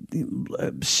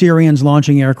 Syrians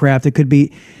launching aircraft. It could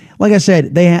be, like I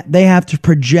said, they have to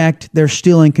project they're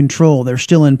still in control. They're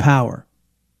still in power.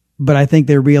 But I think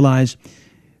they realize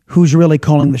who's really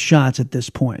calling the shots at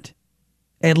this point,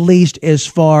 at least as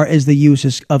far as the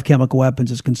use of chemical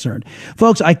weapons is concerned.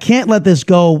 Folks, I can't let this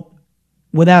go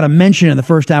without a mention in the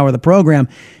first hour of the program.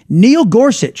 Neil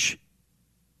Gorsuch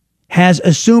has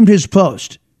assumed his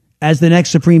post as the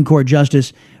next Supreme Court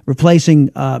justice, replacing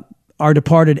our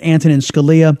departed Antonin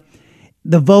Scalia.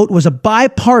 The vote was a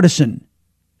bipartisan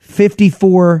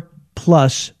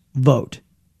 54-plus vote,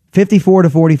 54 to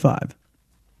 45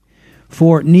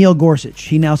 for Neil Gorsuch.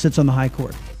 He now sits on the high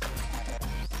court.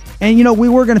 And, you know, we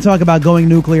were going to talk about going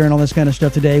nuclear and all this kind of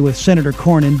stuff today with Senator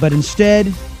Cornyn, but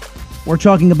instead, we're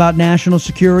talking about national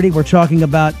security. We're talking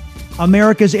about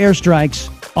America's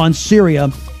airstrikes on Syria.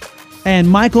 And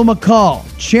Michael McCaul,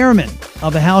 chairman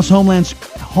of the House Homeland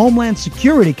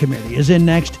Security Committee, is in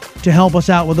next to help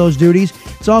us out with those duties.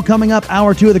 It's all coming up,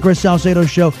 hour 2 of the Chris Salcedo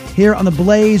Show here on the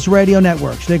Blaze Radio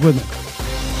Network. Stick with me.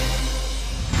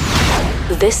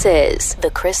 This is the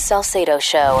Chris Salcedo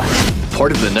Show.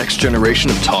 Part of the next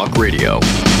generation of talk radio.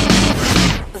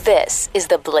 This is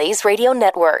the Blaze Radio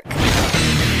Network.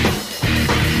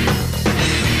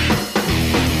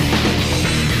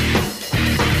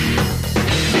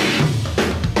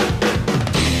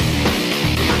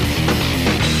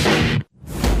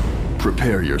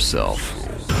 Prepare yourself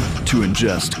to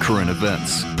ingest current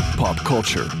events, pop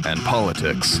culture, and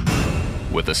politics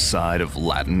with a side of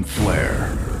Latin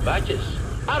flair. Badges?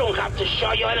 I don't have to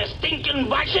show you any stinking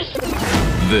badges.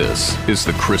 This is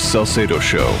the Chris Salcedo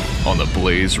Show on the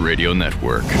Blaze Radio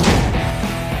Network.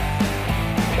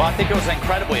 Well, I think it was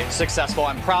incredibly successful.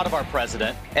 I'm proud of our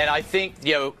president. And I think,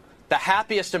 the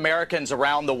happiest Americans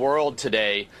around the world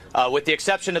today, with the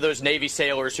exception of those Navy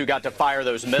sailors who got to fire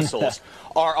those missiles,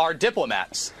 are our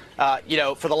diplomats.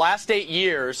 For the last 8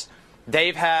 years,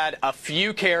 they've had a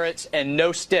few carrots and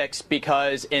no sticks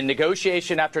because in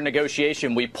negotiation after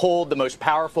negotiation, we pulled the most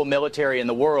powerful military in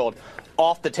the world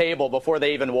off the table before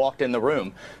they even walked in the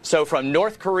room. So from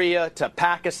North Korea to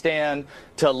Pakistan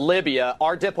to Libya,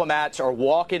 our diplomats are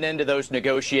walking into those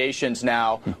negotiations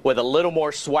now with a little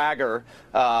more swagger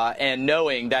and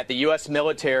knowing that the U.S.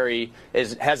 military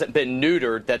hasn't been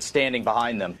neutered, that's standing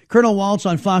behind them. Colonel Waltz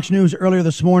on Fox News earlier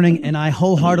this morning, and I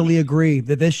wholeheartedly agree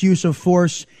that this use of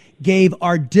force gave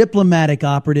our diplomatic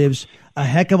operatives a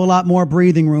heck of a lot more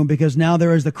breathing room because now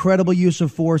there is the credible use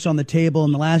of force on the table.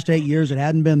 In the last 8 years, it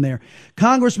hadn't been there.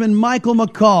 Congressman Michael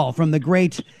McCaul from the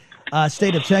great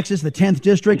state of Texas, the 10th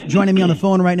District, joining me on the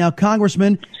phone right now.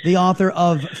 Congressman, the author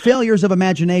of Failures of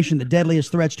Imagination, the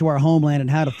Deadliest Threats to Our Homeland and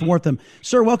How to Thwart Them.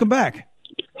 Sir, welcome back.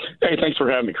 Hey, thanks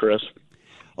for having me, Chris.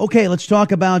 Okay, let's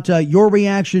talk about your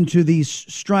reaction to these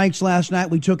strikes last night.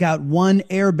 We took out one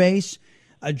air base.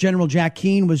 General Jack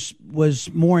Keane was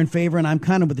more in favor, and I'm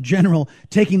kind of with the general,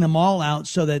 taking them all out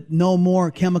so that no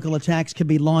more chemical attacks can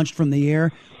be launched from the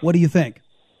air. What do you think?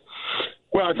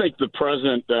 Well, I think the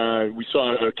president, we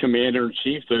saw a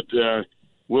commander-in-chief that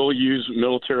will use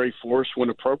military force when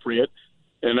appropriate.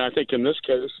 And I think in this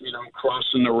case,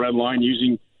 crossing the red line,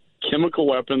 using chemical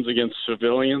weapons against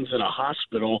civilians in a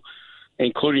hospital,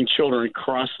 including children,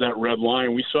 cross that red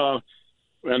line. We saw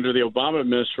under the Obama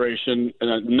administration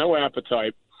no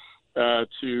appetite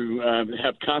to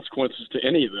have consequences to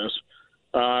any of this.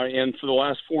 And for the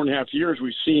last 4.5 years,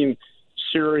 we've seen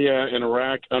Syria and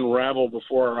Iraq unravel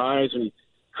before our eyes and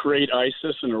create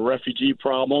ISIS and a refugee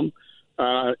problem.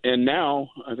 And now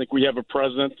I think we have a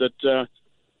president that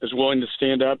is willing to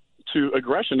stand up to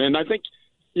aggression. And I think,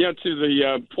 to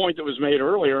the point that was made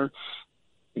earlier,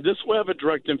 this will have a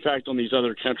direct impact on these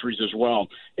other countries as well.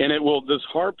 And this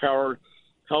hard power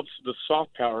helps the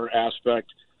soft power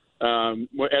aspect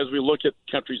as we look at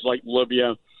countries like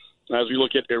Libya, as we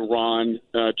look at Iran,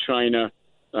 China,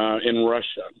 and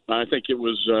Russia. I think it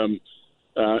was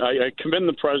I commend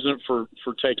the president for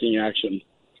taking action.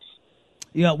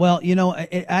 Yeah, well,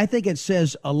 I think it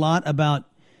says a lot about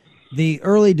the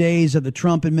early days of the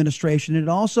Trump administration. It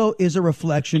also is a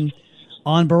reflection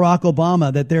on Barack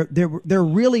Obama that there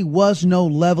really was no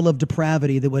level of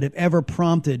depravity that would have ever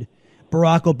prompted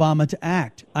Barack Obama to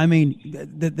act. I mean,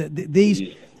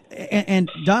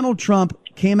 and Donald Trump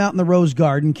came out in the Rose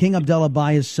Garden, King Abdullah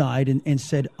by his side, and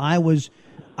said, I was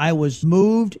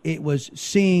moved. It was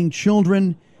seeing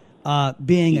children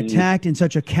being attacked in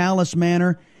such a callous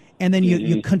manner. And then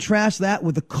you contrast that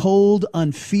with the cold,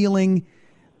 unfeeling,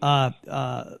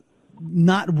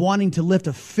 not wanting to lift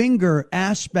a finger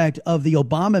aspect of the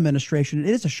Obama administration.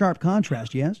 It is a sharp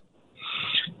contrast, yes?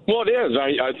 Well, it is.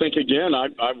 I think, again,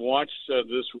 I've watched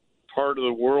this part of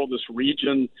the world, this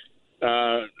region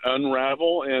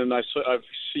unravel, and I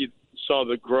saw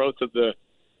the growth of the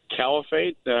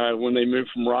caliphate when they moved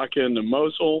from Raqqa into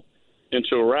Mosul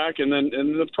into Iraq, and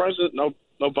the president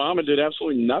Obama did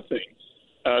absolutely nothing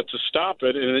to stop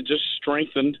it, and it just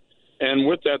strengthened. And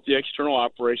with that, the external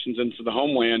operations into the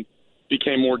homeland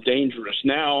became more dangerous.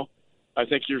 Now, I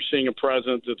think you're seeing a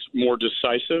president that's more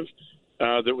decisive,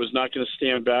 that was not going to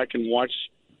stand back and watch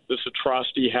this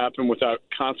atrocity happen without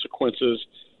consequences.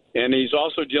 And he's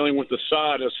also dealing with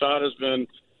Assad. Assad has been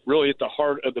really at the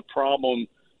heart of the problem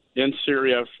in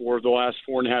Syria for the last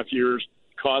 4.5 years,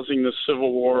 causing the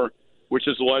civil war, which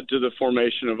has led to the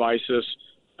formation of ISIS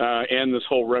and this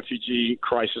whole refugee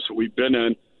crisis that we've been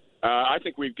in. I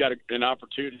think we've got an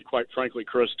opportunity, quite frankly,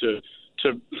 Chris, to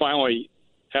finally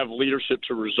have leadership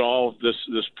to resolve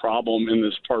this problem in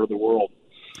this part of the world.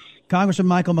 Congressman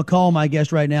Michael McCaul, my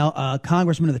guest right now,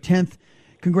 Congressman of the 10th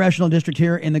Congressional District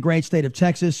here in the great state of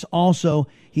Texas. Also,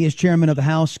 he is chairman of the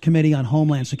House Committee on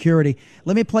Homeland Security.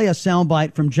 Let me play a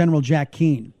soundbite from General Jack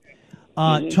Keane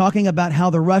talking about how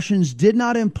the Russians did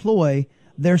not employ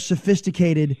their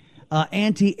sophisticated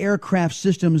anti-aircraft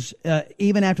systems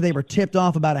even after they were tipped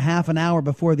off about a half an hour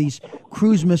before these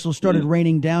cruise missiles started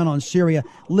raining down on Syria.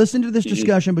 Listen to this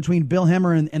discussion between Bill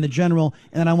Hemmer and the general,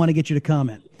 and then I want to get you to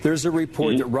comment. There's a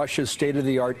report that Russia's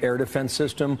state-of-the-art air defense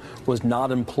system was not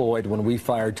employed when we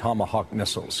fired Tomahawk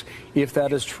missiles. If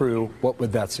that is true, what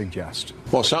would that suggest?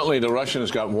 Well, certainly the Russians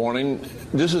got warning.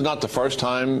 This is not the first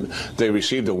time they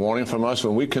received a warning from us.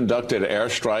 When we conducted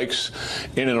airstrikes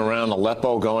in and around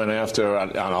Aleppo going after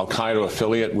an al-Qaeda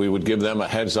affiliate, we would give them a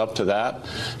heads up to that.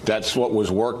 That's what was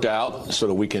worked out so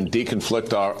that we can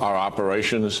deconflict our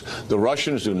operations. The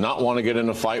Russians do not want to get in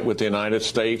a fight with the United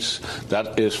States.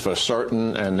 That is for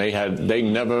certain. And they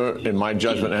never, in my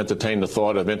judgment, entertained the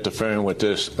thought of interfering with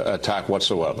this attack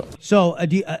whatsoever. So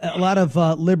a lot of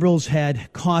liberals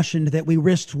had cautioned that we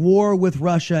risked war with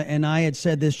Russia, and I had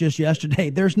said this just yesterday.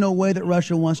 There's no way that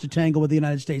Russia wants to tangle with the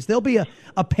United States. They'll be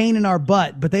a pain in our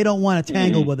butt, but they don't want to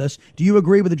tangle with us. Do you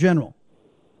agree with the general?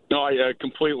 No, I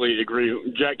completely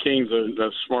agree. Jack King's a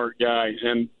smart guy,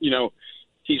 and,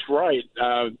 he's right.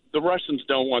 The Russians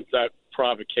don't want that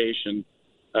provocation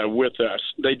with us.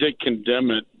 They did condemn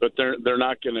it, but they're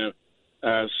not going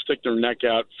to stick their neck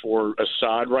out for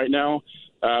Assad right now.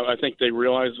 I think they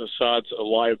realize Assad's a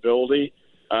liability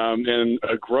and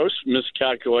a gross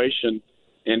miscalculation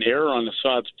and error on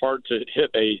Assad's part to hit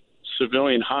a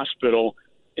civilian hospital,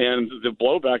 and the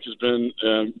blowback has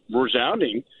been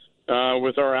resounding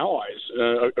with our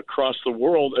allies across the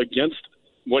world against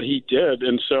what he did.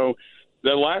 And so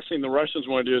the last thing the Russians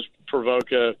want to do is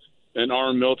provoke an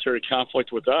armed military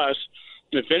conflict with us.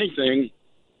 If anything,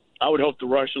 I would hope the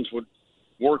Russians would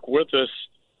work with us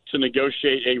to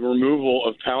negotiate a removal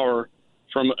of power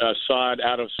from Assad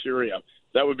out of Syria.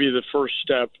 That would be the first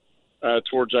step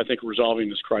towards, I think, resolving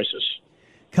this crisis.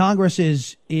 Congress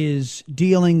is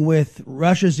dealing with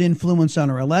Russia's influence on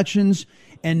our elections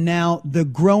and now the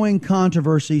growing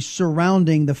controversy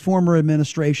surrounding the former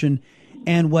administration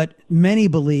and what many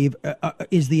believe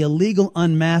is the illegal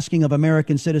unmasking of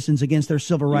American citizens against their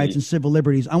civil rights and civil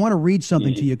liberties. I want to read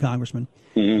something to you, Congressman.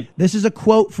 This is a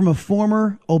quote from a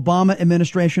former Obama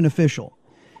administration official,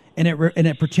 and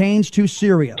it pertains to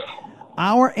Syria.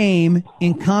 Our aim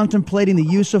in contemplating the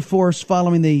use of force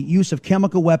following the use of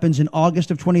chemical weapons in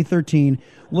August of 2013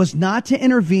 was not to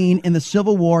intervene in the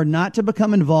civil war, not to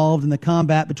become involved in the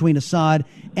combat between Assad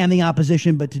and the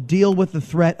opposition, but to deal with the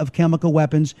threat of chemical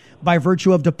weapons by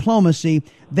virtue of diplomacy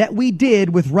that we did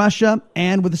with Russia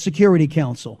and with the Security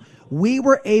Council. We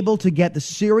were able to get the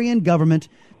Syrian government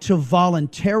to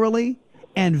voluntarily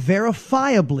and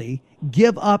verifiably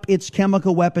give up its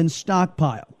chemical weapons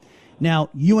stockpile. Now,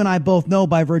 you and I both know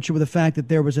by virtue of the fact that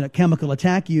there was a chemical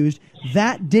attack used,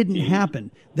 that didn't happen,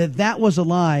 that was a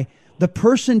lie. The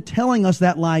person telling us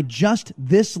that lie just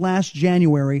this last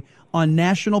January on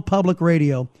National Public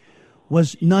Radio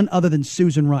was none other than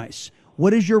Susan Rice.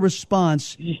 What is your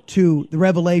response to the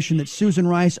revelation that Susan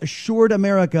Rice assured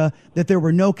America that there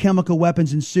were no chemical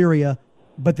weapons in Syria,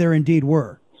 but there indeed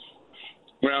were?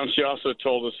 Well, she also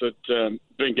told us that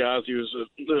Benghazi was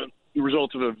the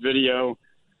result of a video.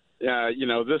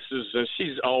 This is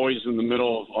she's always in the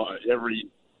middle of every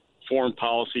foreign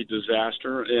policy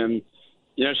disaster, and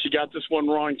she got this one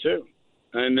wrong too.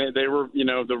 And they were,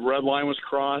 the red line was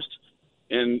crossed,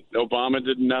 and Obama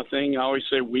did nothing. I always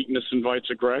say weakness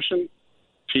invites aggression,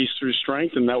 peace through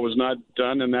strength, and that was not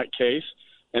done in that case.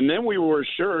 And then we were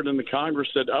assured, and the Congress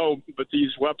said, but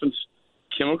these weapons,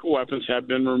 chemical weapons, have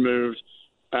been removed.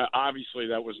 Obviously,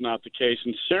 that was not the case.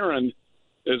 And sarin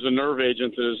is a nerve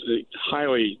agent that is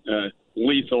highly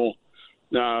lethal,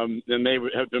 and they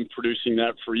have been producing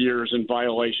that for years in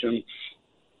violation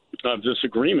of this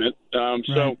agreement. Right.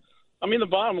 So, I mean, the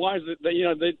bottom line is that they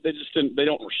just they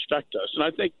don't respect us, and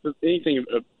I think that anything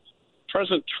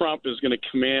President Trump is going to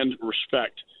command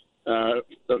respect of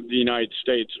the United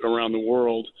States around the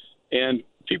world, and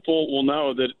people will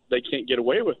know that they can't get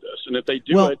away with this, and if they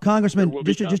do Congressman, there will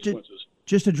be consequences.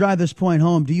 Just to drive this point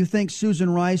home, do you think Susan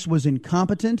Rice was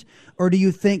incompetent, or do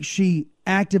you think she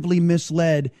actively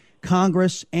misled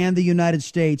Congress and the United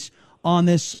States on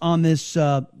this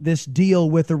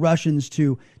deal with the Russians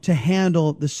to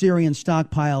handle the Syrian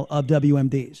stockpile of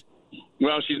WMDs?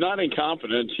 Well, she's not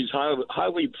incompetent. She's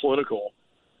highly political,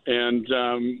 and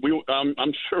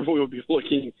I'm sure we will be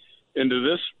looking into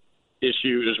this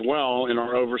issue as well in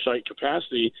our oversight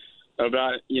capacity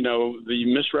about, the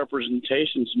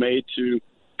misrepresentations made to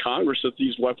Congress that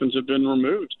these weapons have been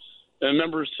removed. And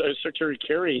remember, Secretary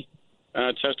Kerry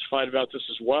testified about this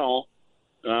as well,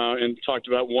 and talked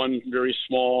about one very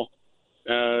small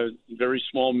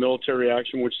military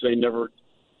action, which they never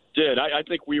did. I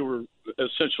think we were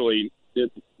essentially, the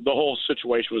whole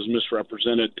situation was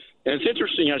misrepresented. And it's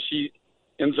interesting how she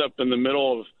ends up in the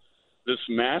middle of this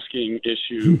masking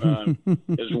issue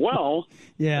as well.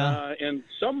 Yeah. And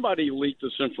somebody leaked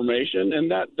this information,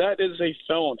 and that is a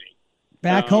felony.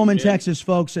 Back home in Texas,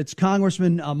 folks, it's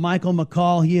Congressman Michael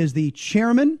McCaul. He is the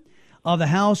chairman of the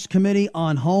House Committee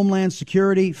on Homeland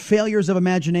Security. Failures of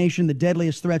Imagination, the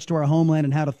Deadliest Threats to Our Homeland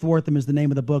and How to Thwart Them is the name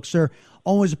of the book. Sir,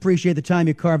 always appreciate the time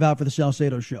you carve out for the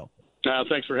Salcedo Show.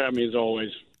 Thanks for having me, as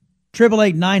always.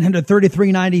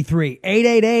 888-900-3393,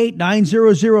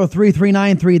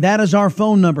 888-900-3393. That is our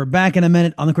phone number. Back in a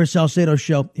minute on the Chris Salcedo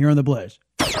Show here on The Blaze.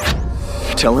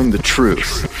 Telling the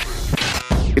truth.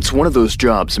 It's one of those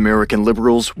jobs American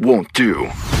liberals won't do.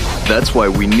 That's why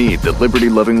we need the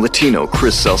liberty-loving Latino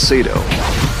Chris Salcedo.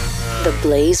 The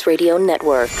Blaze Radio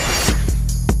Network.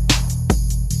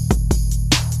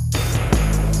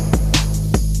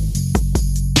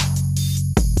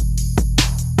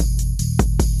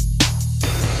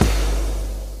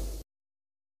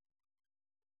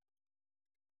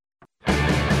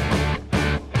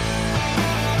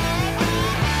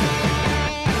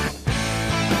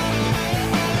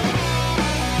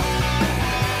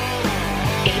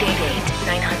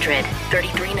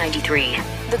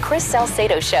 The Chris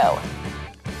Salcedo Show. All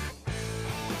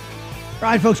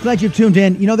right, folks, glad you've tuned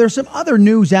in. There's some other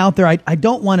news out there I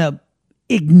don't want to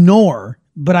ignore,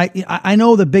 but I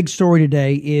know the big story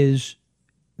today is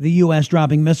the U.S.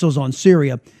 dropping missiles on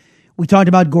Syria. We talked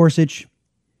about Gorsuch.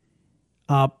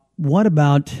 What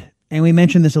about, and we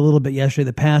mentioned this a little bit yesterday,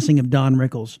 the passing of Don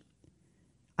Rickles.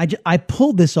 I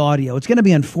pulled this audio. It's going to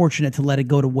be unfortunate to let it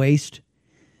go to waste.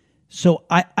 So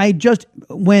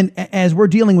as we're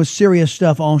dealing with serious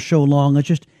stuff all show long, let's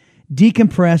just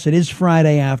decompress. It is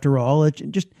Friday after all. Let's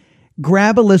just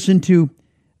grab a listen to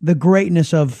the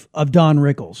greatness of Don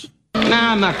Rickles.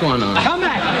 Nah, I'm not going on. Come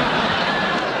back.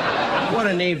 What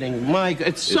an evening, Mike.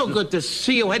 It's so good to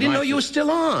see you. I didn't know you were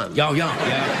still on. Yeah.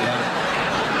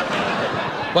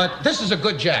 But this is a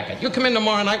good jacket. You come in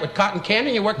tomorrow night with cotton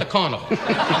candy and you work the carnival. Now,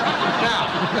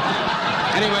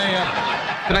 anyway,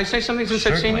 can I say something since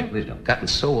I've seen you? Please don't. Gotten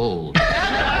so old.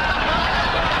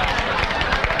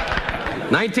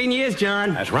 19 years,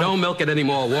 John. That's right. Don't milk it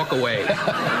anymore. Walk away.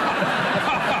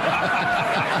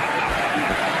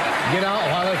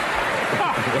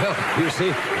 Well, you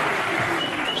see,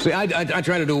 I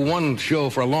try to do one show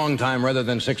for a long time rather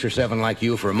than 6 or 7 like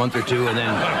you for a month or two, and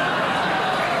then.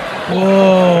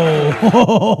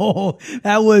 Whoa,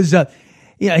 that was,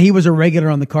 he was a regular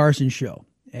on the Carson show,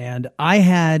 and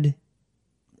I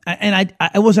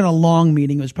wasn't a long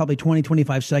meeting. It was probably 20,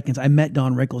 25 seconds. I met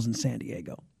Don Rickles in San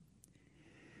Diego.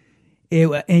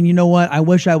 And you know what? I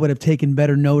wish I would have taken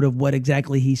better note of what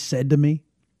exactly he said to me,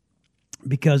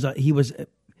 because it was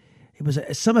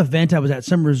some event I was at,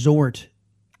 some resort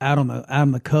out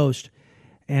on the coast,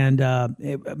 and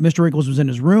Mr. Rickles was in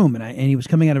his room, and he was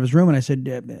coming out of his room, and I said,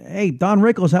 "Hey, Don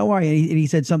Rickles, how are you?" And he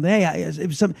said something. Hey, it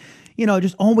was some,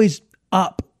 just always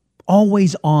up,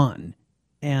 always on,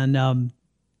 and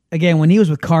again, when he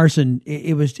was with Carson,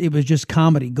 it was just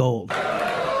comedy gold. No.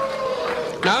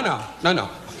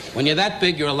 When you're that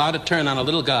big, you're allowed to turn on a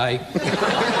little guy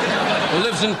who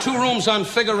lives in 2 rooms on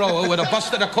Figueroa with a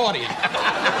busted accordion.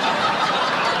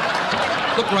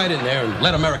 Look right in there and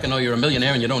let America know you're a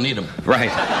millionaire and you don't need him. Right.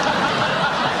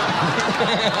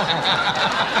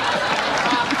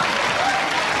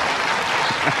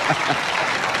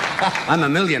 I'm a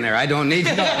millionaire. I don't need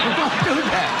you. No, don't do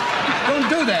that. Don't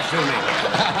do that to me.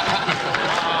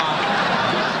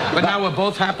 But now we're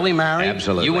both happily married.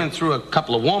 Absolutely. You went through a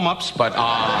couple of warm-ups, but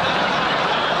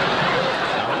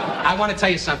I want to tell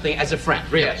you something as a friend,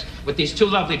 really. Yes. With these 2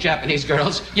 lovely Japanese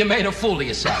girls, you made a fool of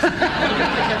yourself. You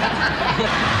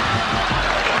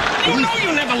know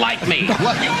you never liked me.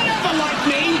 What? You never liked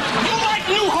me. You like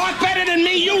Newhart better than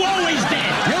me. You always did.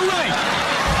 You're right.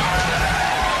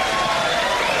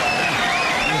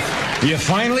 You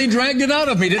finally dragged it out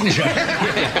of me, didn't you?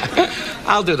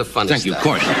 I'll do the funny stuff. Thank you, of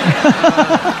course.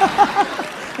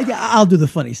 Yeah, I'll do the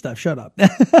funny stuff. Shut up.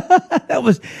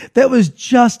 That was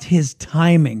just his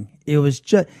timing. It was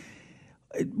just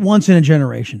once in a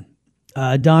generation.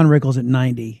 Don Rickles at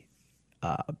 90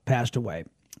 passed away.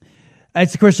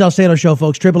 It's the Chris Salcedo Show,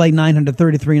 folks.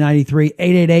 888-900-3393,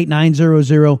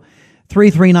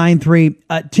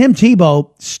 888-900-3393. Tim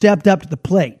Tebow stepped up to the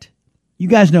plate. You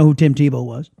guys know who Tim Tebow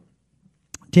was.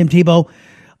 Tim Tebow,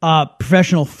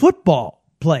 professional football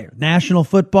player, National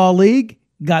Football League,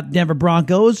 got Denver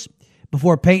Broncos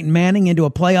before Peyton Manning into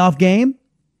a playoff game,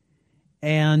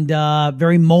 and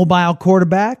very mobile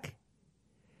quarterback,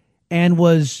 and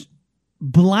was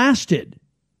blasted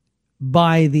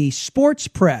by the sports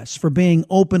press for being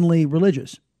openly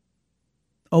religious,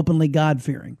 openly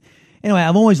God-fearing. Anyway,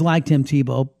 I've always liked Tim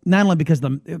Tebow, not only because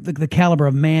of the caliber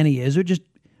of man he is, or just,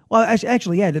 well,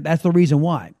 actually, yeah, that's the reason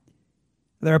why.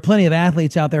 There are plenty of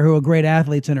athletes out there who are great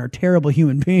athletes and are terrible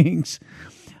human beings.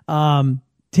 Tim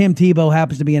Tebow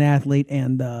happens to be an athlete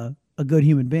and a good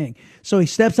human being. So he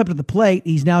steps up to the plate.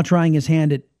 He's now trying his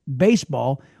hand at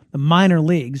baseball, the minor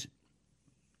leagues.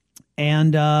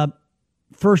 And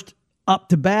first up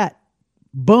to bat,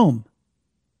 boom,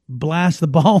 blast the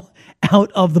ball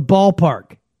out of the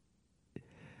ballpark.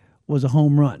 Was a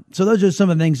home run. So those are some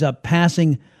of the things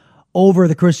passing over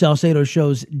the Chris Salcedo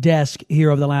Show's desk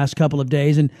here over the last couple of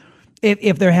days. And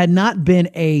if there had not been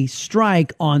a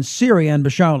strike on Syria and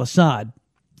Bashar al-Assad,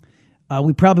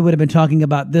 we probably would have been talking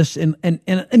about this in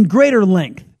greater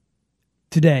length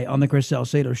today on the Chris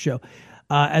Salcedo Show.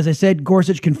 As I said,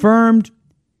 Gorsuch confirmed,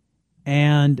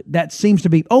 and that seems to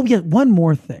be... Oh, yeah, one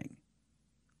more thing.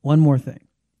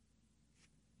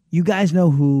 You guys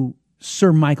know who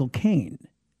Sir Michael Caine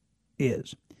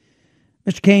is.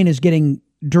 Mr. Caine is getting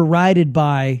derided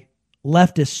by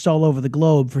leftists all over the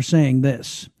globe for saying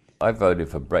this. I voted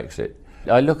for Brexit.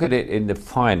 I look at it in the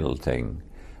final thing,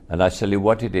 and I tell you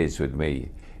what it is with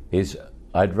me, is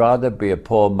I'd rather be a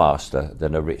poor master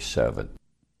than a rich servant.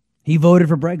 He voted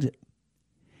for Brexit.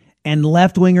 And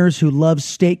left-wingers who love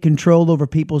state control over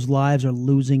people's lives are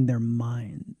losing their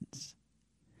minds.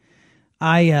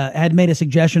 I had made a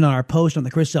suggestion on our post on the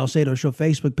Chris Salcedo Show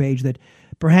Facebook page that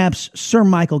perhaps Sir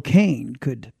Michael Caine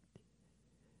could,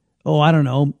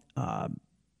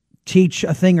 teach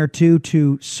a thing or two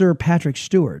to Sir Patrick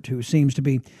Stewart, who seems to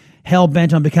be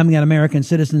hell-bent on becoming an American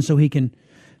citizen so he can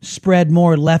spread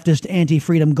more leftist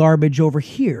anti-freedom garbage over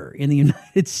here in the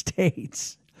United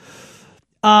States.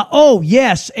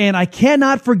 Yes, and I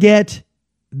cannot forget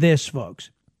this, folks.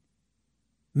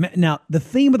 Now, the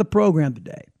theme of the program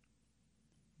today,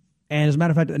 And as a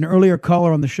matter of fact, an earlier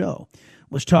caller on the show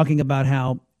was talking about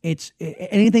how it's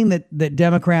anything that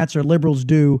Democrats or liberals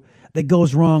do that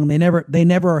goes wrong, they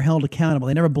never are held accountable.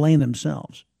 They never blame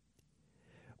themselves.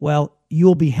 Well,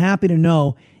 you'll be happy to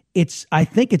know I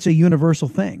think it's a universal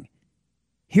thing.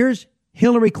 Here's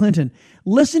Hillary Clinton.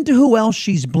 Listen to who else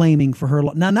she's blaming for her.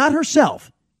 Now, not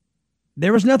herself.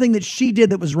 There was nothing that she did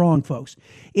that was wrong, folks.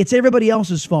 It's everybody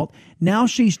else's fault. Now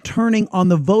she's turning on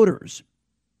the voters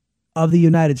of the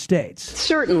United States.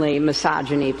 Certainly,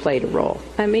 misogyny played a role.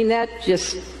 I mean, that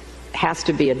just has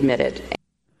to be admitted.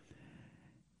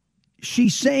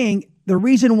 She's saying the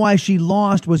reason why she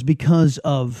lost was because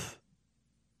of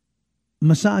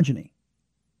misogyny.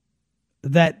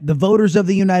 That the voters of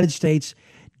the United States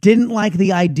didn't like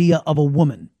the idea of a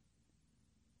woman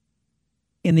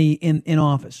in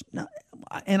office. Now,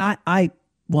 and I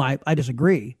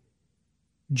disagree.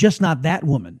 Just not that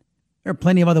woman. There are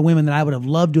plenty of other women that I would have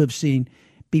loved to have seen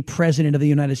be president of the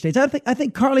United States. I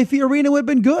think Carly Fiorina would have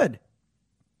been good.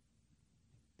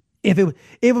 If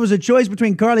it was a choice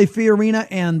between Carly Fiorina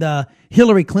and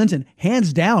Hillary Clinton,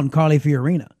 hands down Carly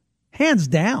Fiorina. Hands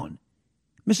down.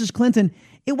 Mrs. Clinton,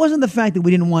 it wasn't the fact that we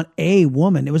didn't want a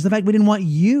woman. It was the fact we didn't want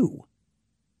you.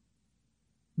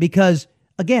 Because,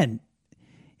 again,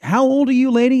 how old are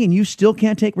you, lady, and you still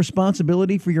can't take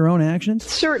responsibility for your own actions?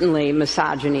 Certainly,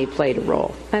 misogyny played a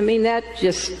role. I mean, that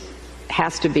just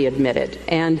has to be admitted.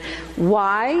 And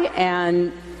why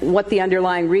and what the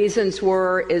underlying reasons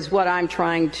were is what I'm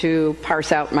trying to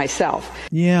parse out myself.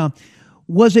 Yeah.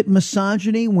 Was it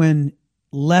misogyny when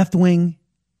left-wing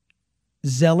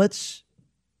zealots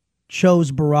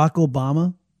chose Barack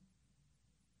Obama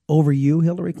over you,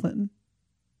 Hillary Clinton,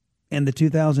 in the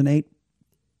 2008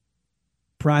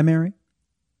 primary?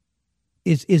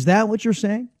 Is that what you're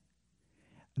saying?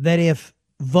 That if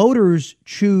voters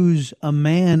choose a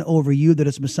man over you, that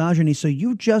it's misogyny? So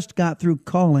you just got through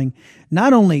calling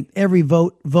not only every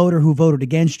voter who voted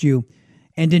against you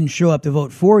and didn't show up to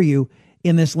vote for you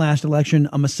in this last election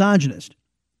a misogynist.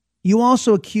 You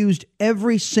also accused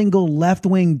every single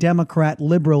left-wing Democrat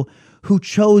liberal who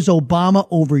chose Obama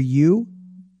over you.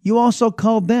 You also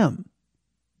called them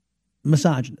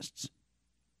misogynists.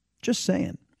 Just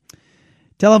saying.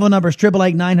 Telephone numbers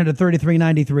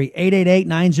 888-900-3393,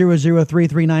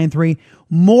 888-900-3393.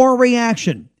 More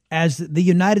reaction as the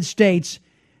United States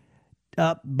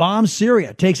bombs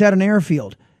Syria, takes out an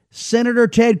airfield. Senator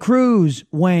Ted Cruz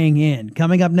weighing in.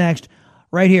 Coming up next,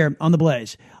 right here on The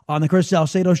Blaze, on the Chris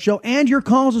Salcedo Show, and your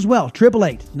calls as well.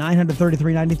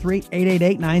 888-900-3393,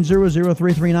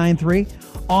 888-900-3393.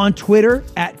 On Twitter,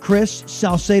 at Chris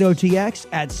Salcedo TX,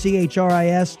 at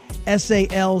CHRIS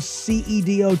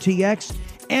SALCEDOTX,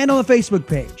 and on the Facebook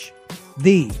page,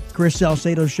 The Chris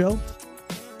Salcedo Show.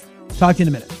 Talk to you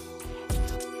in a minute.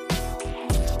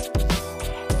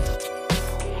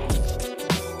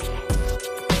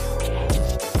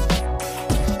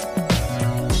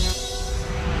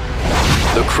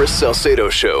 The Chris Salcedo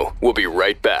Show will be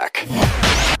right back.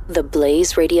 The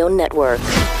Blaze Radio Network.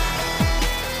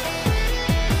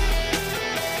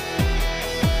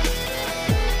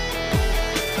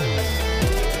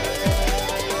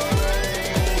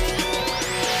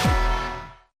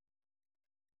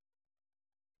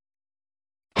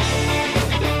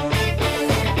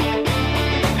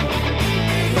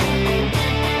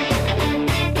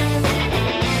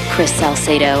 Chris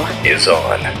Salcedo is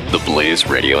on the Blaze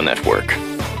Radio Network.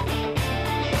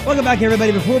 Welcome back,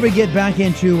 everybody. Before we get back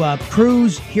into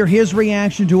Cruz, hear his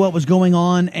reaction to what was going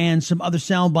on and some other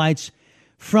sound bites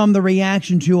from the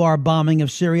reaction to our bombing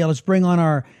of Syria. Let's bring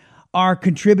on our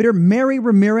contributor, Mary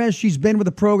Ramirez. She's been with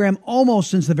the program almost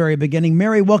since the very beginning.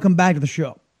 Mary, welcome back to the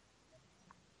show.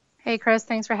 Hey, Chris.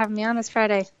 Thanks for having me on this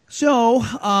Friday. So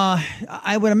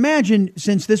I would imagine,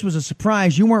 since this was a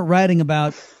surprise, you weren't writing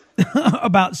about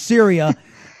about Syria,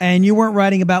 and you weren't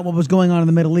writing about what was going on in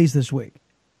the Middle East this week.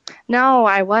 No,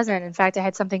 I wasn't. In fact, I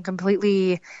had something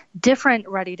completely different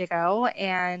ready to go,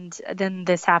 and then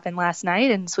this happened last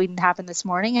night, and Sweden happened this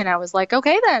morning, and I was like,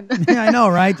 okay, then. Yeah, I know,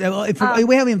 right? We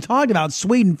haven't even talked about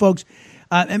Sweden, folks.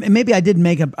 And maybe I did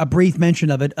make a brief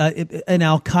mention of it. An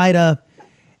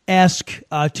Al-Qaeda-esque,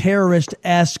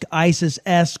 terrorist-esque,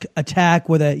 ISIS-esque attack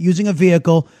using a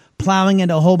vehicle, plowing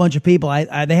into a whole bunch of people.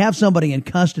 They have somebody in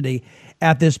custody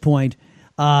at this point.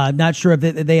 Not sure if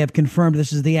they have confirmed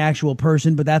this is the actual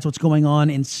person, but that's what's going on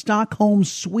in Stockholm,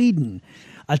 Sweden.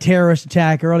 A terrorist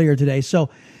attack earlier today. So,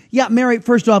 yeah, Mary,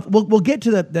 first off, we'll get to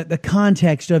the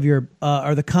context of your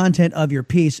or the content of your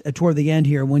piece toward the end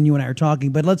here when you and I are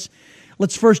talking. But let's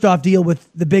first off deal with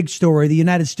the big story. The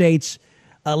United States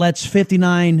lets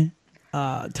 59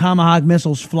 Tomahawk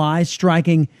missiles fly,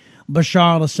 striking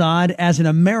Bashar al-Assad. As an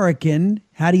American,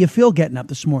 how do you feel getting up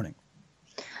this morning?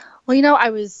 Well, I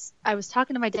was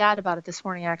talking to my dad about it this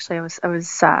morning. Actually, I was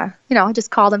I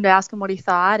just called him to ask him what he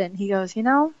thought, and he goes,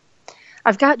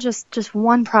 I've got just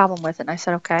one problem with it. And I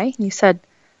said, okay. And he said,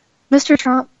 Mr.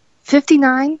 Trump,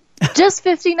 59, just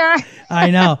 59. I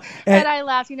know. And I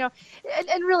laughed, and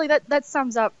really that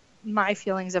sums up my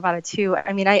feelings about it too.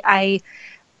 I mean, I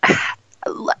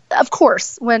of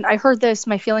course, when I heard this,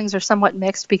 my feelings are somewhat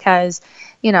mixed because,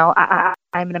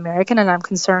 I'm an American and I'm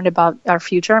concerned about our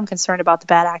future. I'm concerned about the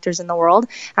bad actors in the world.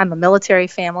 I'm a military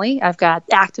family. I've got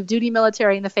active duty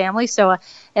military in the family. So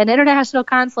an international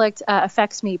conflict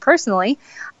affects me personally.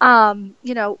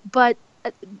 But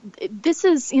this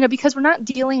is, because we're not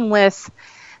dealing with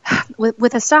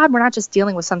Assad, we're not just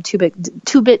dealing with some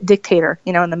two-bit dictator,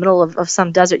 in the middle of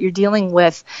some desert. You're dealing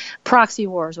with proxy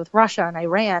wars with Russia and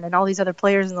Iran and all these other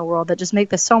players in the world that just make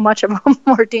this so much of a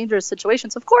more dangerous situation.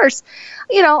 So, of course,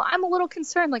 I'm a little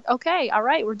concerned, like, okay, all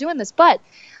right, we're doing this. But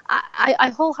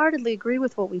I wholeheartedly agree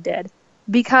with what we did,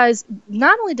 because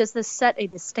not only does this set a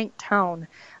distinct tone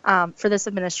for this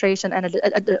administration and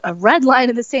a red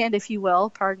line in the sand, if you will,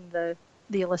 pardon the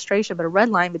illustration, but a red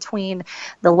line between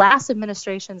the last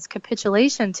administration's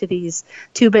capitulation to these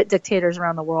two-bit dictators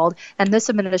around the world and this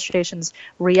administration's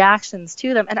reactions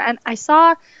to them. And I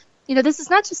saw, this is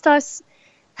not just us.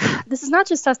 This is not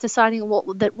just us deciding,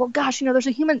 gosh, there's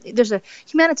a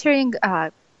humanitarian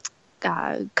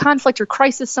conflict or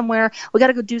crisis somewhere. We got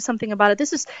to go do something about it.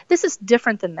 This is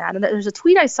different than that. And there's a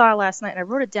tweet I saw last night, and I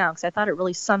wrote it down because I thought it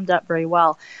really summed up very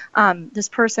well. This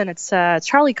person, it's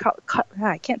Charlie.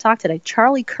 I can't talk today.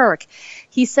 Charlie Kirk.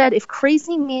 He said, if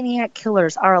crazy maniac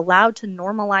killers are allowed to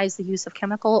normalize the use of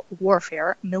chemical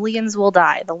warfare, millions will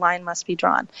die. The line must be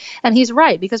drawn. And he's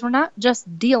right, because we're not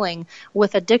just dealing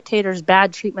with a dictator's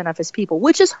bad treatment of his people,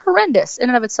 which is horrendous in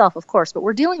and of itself, of course, but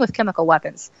we're dealing with chemical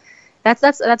weapons.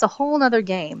 That's a whole nother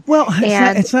game. Well,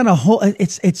 it's not a whole.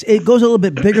 It goes a little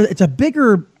bit bigger. It's a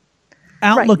bigger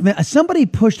outlook. Right. Somebody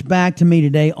pushed back to me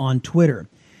today on Twitter,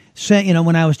 saying,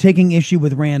 when I was taking issue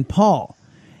with Rand Paul,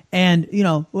 and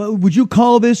would you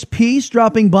call this peace?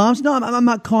 Dropping bombs? No, I'm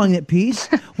not calling it peace.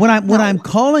 What I'm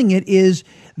calling it is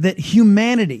that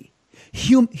humanity,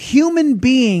 human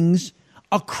beings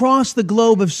across the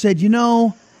globe have said,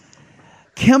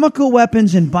 chemical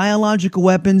weapons and biological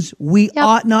weapons, we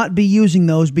ought not be using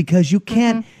those, because you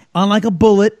can't, unlike a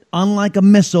bullet, unlike a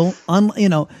missile,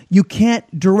 you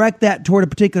can't direct that toward a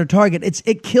particular target.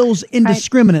 It kills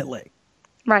indiscriminately.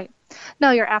 Right.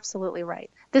 No, you're absolutely right.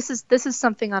 This is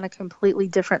something on a completely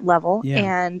different level.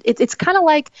 Yeah. And it's kind of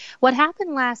like what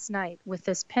happened last night with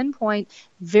this pinpoint,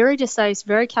 very decisive,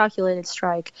 very calculated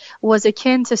strike was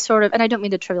akin to sort of, and I don't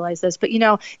mean to trivialize this, but you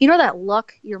know that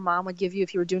look your mom would give you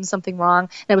if you were doing something wrong,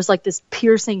 and it was like this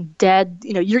piercing dead,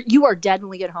 you are dead when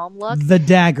we get home look. The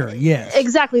dagger, yes.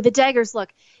 Exactly, the dagger's look.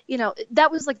 That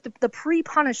was like the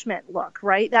pre-punishment look,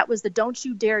 right? That was the don't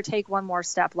you dare take one more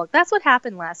step look. That's what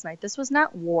happened last night. This was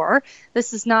not war.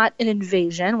 This is not an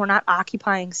invasion. We're not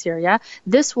occupying Syria.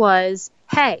 This was,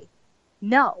 hey,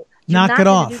 no, you're knock not it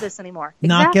going off. to do this anymore.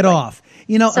 Knock it off.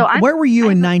 Where were you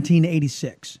in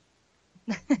 1986?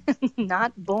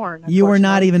 Not born. You were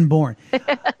not even born.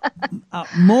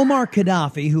 Muammar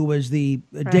Gaddafi, who was the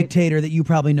dictator that you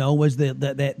probably know, was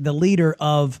the leader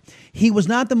of. He was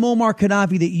not the Muammar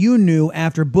Gaddafi that you knew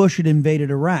after Bush had invaded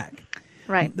Iraq.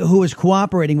 Right. Who was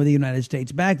cooperating with the United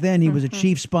States. Back then, he was a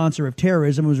chief sponsor of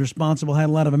terrorism, was responsible, had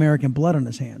a lot of American blood on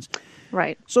his hands.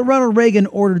 Right. So Ronald Reagan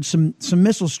ordered some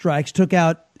missile strikes, took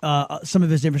out some of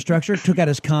his infrastructure, took out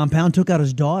his compound, took out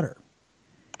his daughter.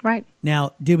 Right.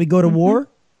 Now, did we go to war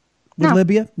with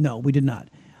Libya? No, we did not.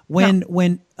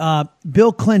 When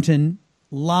Bill Clinton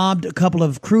lobbed a couple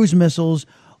of cruise missiles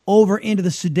over into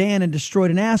the Sudan and destroyed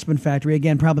an Aspen factory,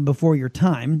 again, probably before your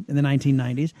time in the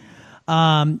 1990s,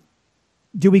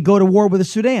 did we go to war with the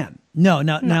Sudan? No.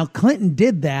 Now, Clinton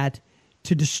did that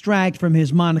to distract from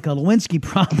his Monica Lewinsky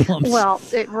problems. Well,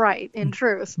 right, in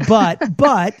truth. but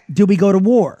did we go to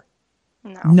war?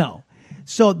 No.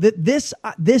 So this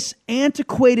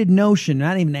antiquated notion,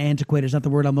 not even antiquated is not the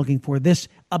word I'm looking for, this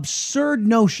absurd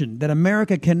notion that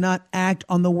America cannot act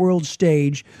on the world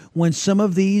stage when some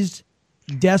of these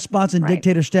despots and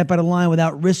dictators step out of line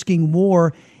without risking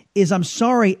war is, I'm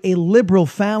sorry, a liberal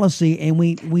fallacy, and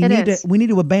we need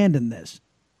to abandon this.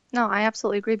 No, I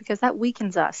absolutely agree, because that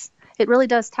weakens us. It really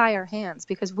does tie our hands,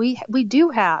 because we do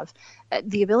have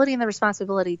the ability and the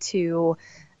responsibility to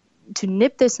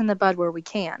nip this in the bud where we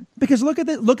can. Because look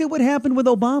at what happened with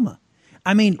Obama.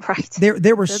 I mean,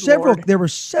 there were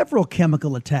several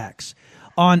chemical attacks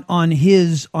on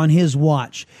his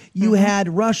watch. You had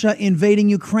Russia invading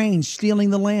Ukraine, stealing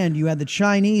the land. You had the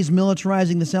Chinese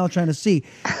militarizing the South China Sea.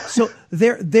 So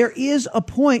there is a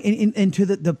point, and to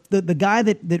the guy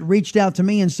that reached out to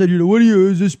me and said, what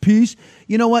is this peace?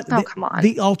 You know what? Come on.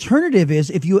 The alternative is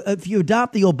if you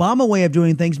adopt the Obama way of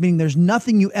doing things, meaning there's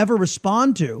nothing you ever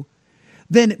respond to,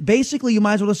 then basically you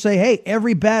might as well just say, hey,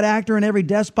 every bad actor and every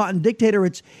despot and dictator,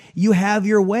 it's you have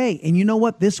your way. And you know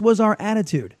what? This was our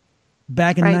attitude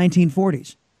back in the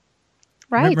 1940s.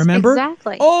 Right. Remember?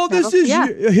 Exactly. Oh, this is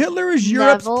Hitler is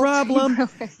Europe's problem.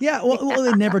 Yeah. Well,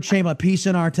 they never changed about peace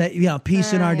in our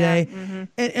peace in our day.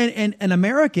 Mm-hmm. And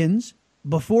Americans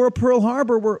before Pearl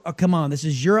Harbor were, come on, this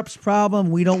is Europe's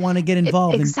problem. We don't want to get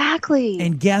involved. Exactly.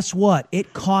 And guess what?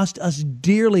 It cost us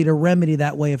dearly to remedy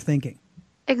that way of thinking.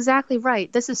 Exactly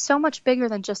right. This is so much bigger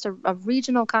than just a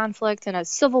regional conflict and a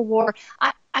civil war.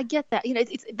 I get that.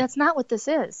 That's not what this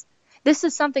is. This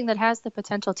is something that has the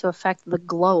potential to affect the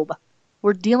globe.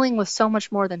 We're dealing with so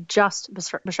much more than just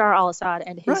Bashar al-Assad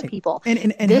and his people.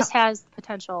 And this has the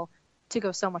potential to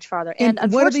go so much farther. And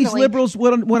what do these liberals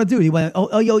want to do?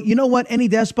 You know what? Any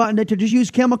despot and dictator, just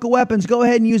use chemical weapons. Go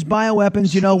ahead and use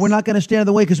bioweapons. We're not going to stand in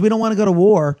the way because we don't want to go to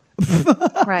war.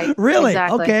 Right. Really?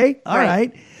 Exactly. Okay. All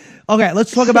right. Okay.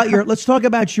 Let's talk about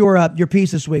your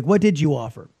piece this week. What did you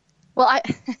offer? Well, I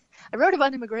wrote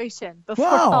about immigration before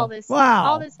all this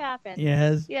happened.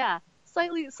 Yes. Yeah.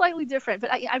 Slightly different,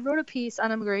 but I wrote a piece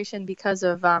on immigration because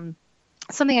of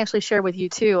something I actually shared with you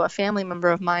too. A family member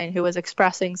of mine who was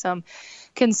expressing some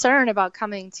concern about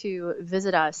coming to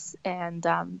visit us, and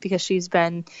because she's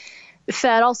been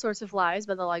fed all sorts of lies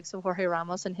by the likes of Jorge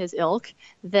Ramos and his ilk,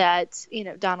 that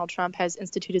Donald Trump has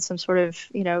instituted some sort of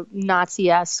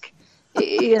Nazi-esque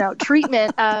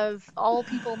treatment of all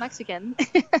people Mexican.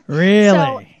 Really?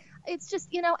 So it's just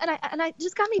and I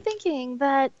just got me thinking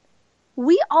that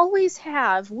we always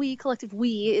have, we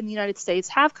in the United States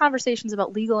have conversations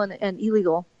about legal and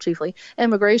illegal, chiefly,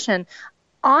 immigration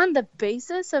on the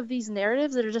basis of these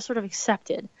narratives that are just sort of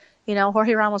accepted.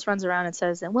 Jorge Ramos runs around and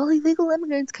says, well, illegal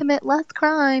immigrants commit less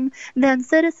crime than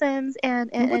citizens and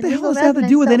what the hell does that have to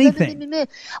do with anything?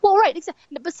 Well, right.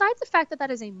 Exactly. Besides the fact that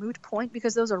is a moot point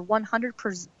because those are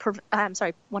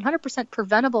 100%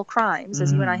 preventable crimes,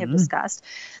 as you and I have discussed.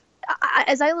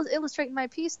 As I illustrate in my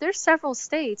piece, there's several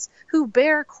states who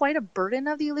bear quite a burden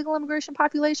of the illegal immigration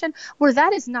population where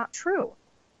that is not true.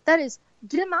 That is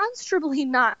demonstrably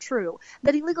not true.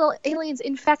 That illegal aliens,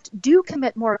 in fact, do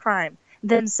commit more crime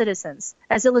than citizens,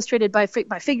 as illustrated by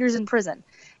figures in prison.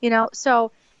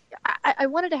 So I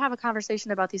wanted to have a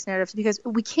conversation about these narratives because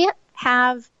we can't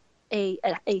have a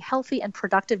healthy and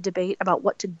productive debate about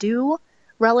what to do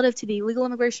relative to the illegal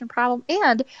immigration problem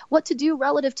and what to do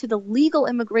relative to the legal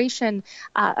immigration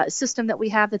system that we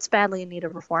have that's badly in need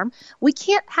of reform. We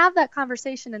can't have that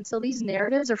conversation until these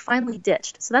narratives are finally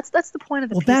ditched. So that's the point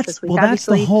of the piece this week. That's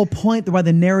the whole point why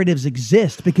the narratives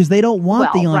exist, because they don't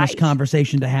want the honest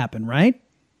conversation to happen, right?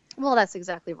 Well, that's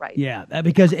exactly right. Yeah,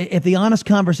 because if the honest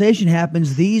conversation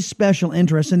happens, these special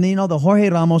interests, and the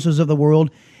Jorge Ramoses of the world,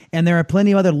 and there are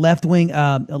plenty of other left-wing,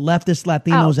 leftist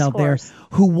Latinos out there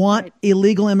who want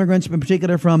illegal immigrants, in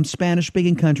particular from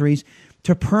Spanish-speaking countries,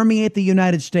 to permeate the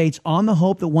United States on the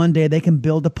hope that one day they can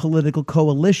build a political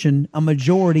coalition, a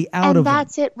majority out of them. And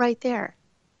that's it right there.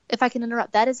 If I can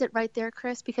interrupt, that is it right there,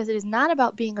 Chris, because it is not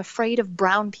about being afraid of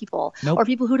brown people or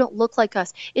people who don't look like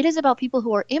us. It is about people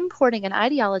who are importing an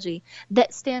ideology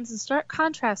that stands in stark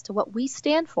contrast to what we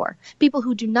stand for. People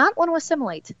who do not want to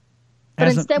assimilate, but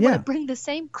instead want to bring the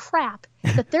same crap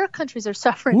that their countries are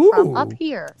suffering from up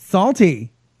here.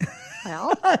 Salty.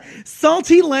 Well,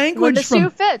 salty language. When the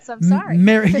shoe fits, I'm sorry.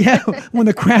 When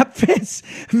the crap fits.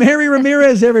 Mary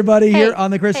Ramirez, everybody, here on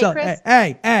the Chris.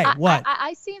 Hey, what?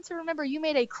 I seem to remember you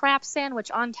made a crap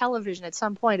sandwich on television at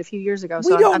some point a few years ago,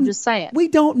 so I'm just saying. We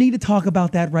don't need to talk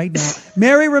about that right now.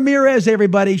 Mary Ramirez,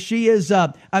 everybody, she is,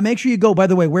 make sure you go, by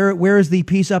the way, where is the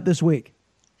piece up this week?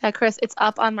 Chris, it's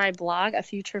up on my blog,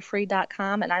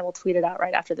 afuturefree.com, and I will tweet it out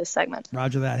right after this segment.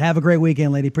 Roger that. Have a great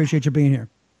weekend, lady. Appreciate you being here.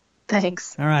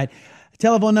 Thanks. All right.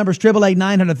 Telephone number is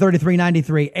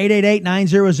 888-900-3393,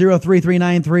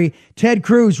 888-900-3393. Ted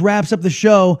Cruz wraps up the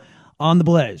show on The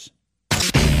Blaze.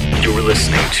 You're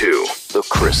listening to The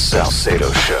Chris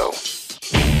Salcedo Show.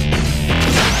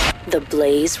 The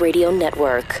Blaze Radio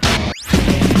Network.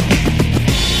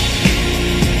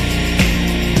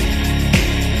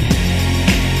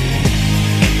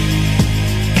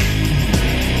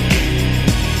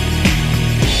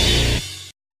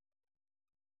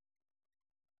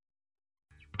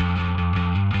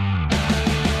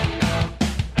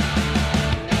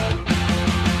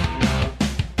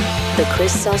 The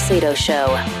Chris Salcedo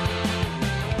Show.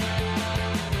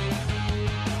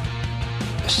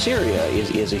 Syria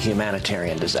is a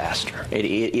humanitarian disaster. It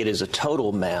is a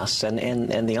total mess,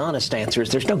 and the honest answer is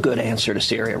there's no good answer to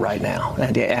Syria right now.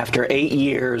 And after 8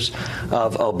 years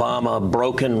of Obama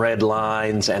broken red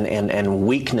lines and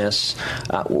weakness,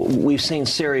 we've seen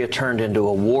Syria turned into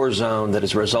a war zone that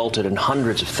has resulted in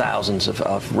hundreds of thousands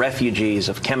of refugees,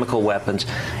 of chemical weapons.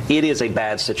 It is a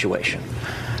bad situation.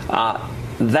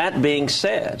 That being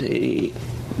said,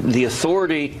 the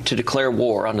authority to declare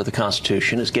war under the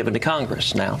Constitution is given to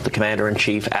Congress. Now, the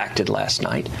Commander-in-Chief acted last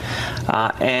night,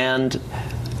 and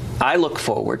I look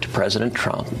forward to President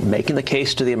Trump making the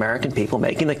case to the American people,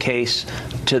 making the case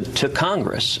to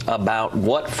Congress about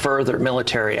what further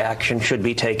military action should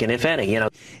be taken, if any.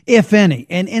 If any.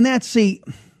 And that's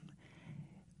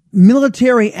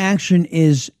military action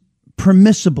is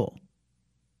permissible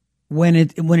when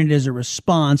it is a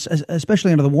response,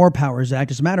 especially under the War Powers Act.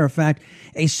 As a matter of fact,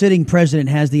 a sitting president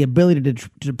has the ability to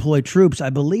deploy troops. I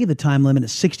believe the time limit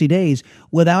is 60 days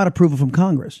without approval from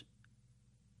Congress.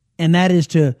 And that is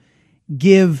to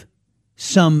give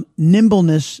some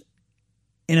nimbleness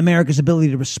in America's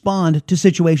ability to respond to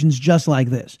situations just like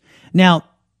this. Now,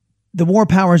 the War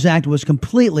Powers Act was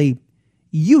completely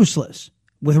useless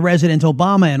with President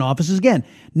Obama in office. Again,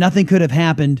 nothing could have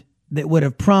happened that would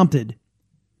have prompted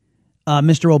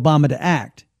Mr. Obama to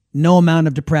act. No amount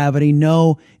of depravity,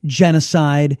 no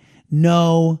genocide,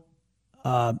 no,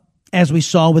 as we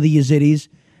saw with the Yazidis,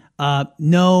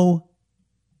 no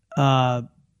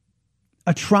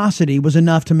atrocity was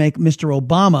enough to make Mr.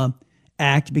 Obama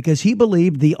act, because he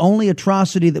believed the only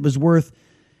atrocity that was worth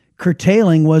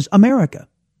curtailing was America,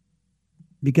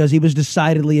 because he was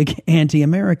decidedly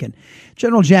anti-American.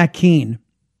 General Jack Keane,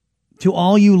 to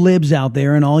all you libs out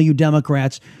there and all you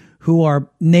Democrats who are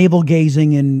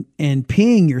navel-gazing and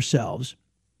peeing yourselves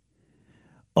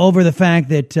over the fact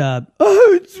that,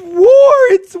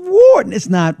 it's war. It's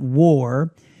not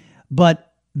war,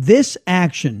 but this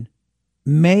action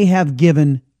may have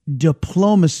given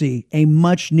diplomacy a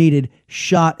much-needed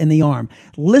shot in the arm.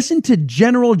 Listen to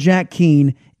General Jack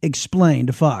Keane explain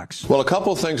to Fox. Well, a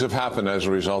couple of things have happened as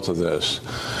a result of this.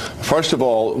 First of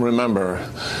all, remember,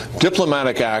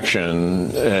 diplomatic action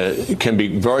can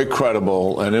be very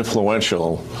credible and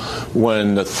influential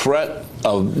when the threat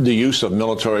of the use of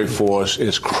military force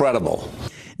is credible.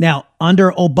 Now,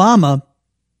 under Obama,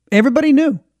 everybody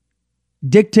knew.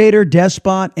 Dictator,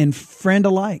 despot, and friend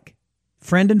alike.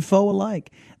 Friend and foe alike.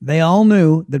 They all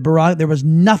knew that there was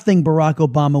nothing Barack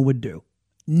Obama would do.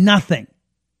 Nothing.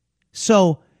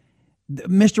 So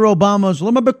Mr. Obama's,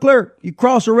 let me be clear, you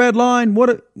cross a red line.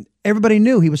 Everybody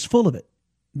knew he was full of it.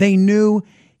 They knew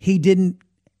he didn't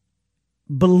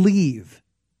believe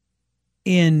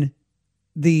in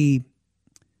the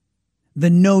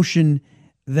notion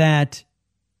that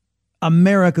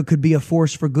America could be a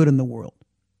force for good in the world.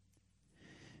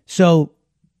 So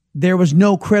there was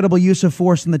no credible use of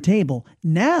force on the table.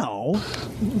 Now,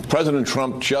 President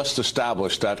Trump just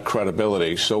established that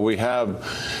credibility. So we have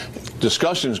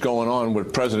discussions going on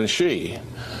with President Xi.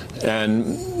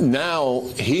 And now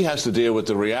he has to deal with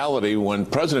the reality when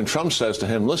President Trump says to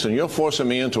him, listen, you're forcing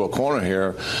me into a corner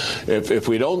here. If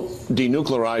we don't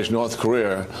denuclearize North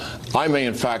Korea, I may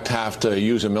in fact have to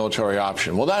use a military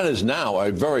option. Well, that is now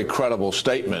a very credible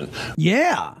statement.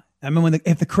 Yeah. I mean,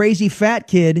 if the crazy fat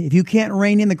kid, if you can't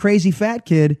rein in the crazy fat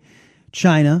kid,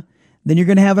 China, then you're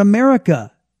going to have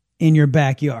America in your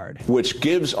backyard. Which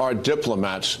gives our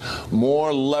diplomats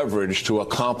more leverage to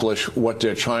accomplish what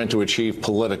they're trying to achieve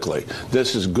politically.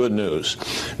 This is good news.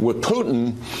 With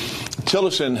Putin,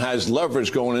 Tillerson has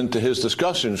leverage going into his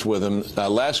discussions with him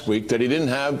last week that he didn't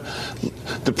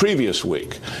have the previous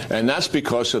week. And that's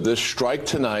because of this strike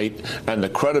tonight and the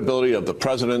credibility of the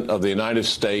President of the United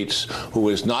States, who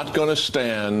is not going to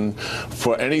stand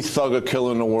for any thug or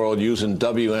killer in the world using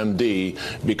WMD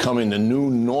becoming the new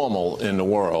normal in the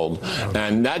world.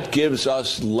 And that gives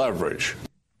us leverage.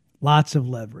 Lots of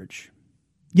leverage.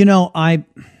 You know, I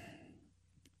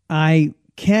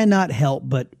cannot help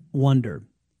but wonder.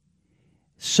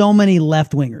 So many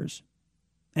left-wingers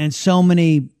and so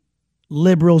many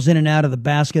liberals in and out of the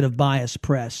basket of bias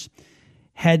press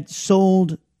had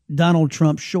sold Donald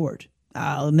Trump short.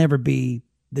 He'll never be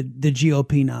the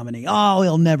GOP nominee. Oh,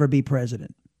 he'll never be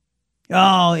president.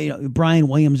 Oh, you know, Brian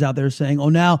Williams out there saying, oh,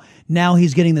 now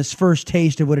he's getting this first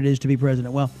taste of what it is to be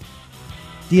president. Well,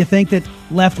 do you think that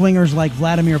left-wingers like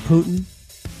Vladimir Putin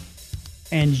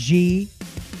and Xi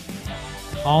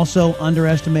also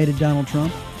underestimated Donald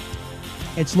Trump?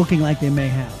 It's looking like they may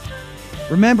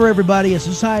have. Remember, everybody, a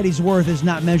society's worth is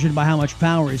not measured by how much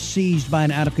power is seized by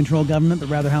an out-of-control government, but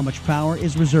rather how much power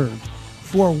is reserved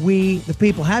for we, the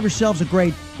people. Have yourselves a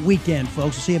great weekend,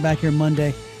 folks. We'll see you back here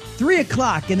Monday, 3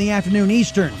 o'clock in the afternoon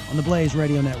Eastern on the Blaze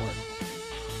Radio Network.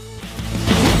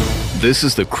 This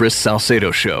is the Chris Salcedo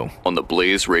Show on the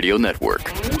Blaze Radio Network.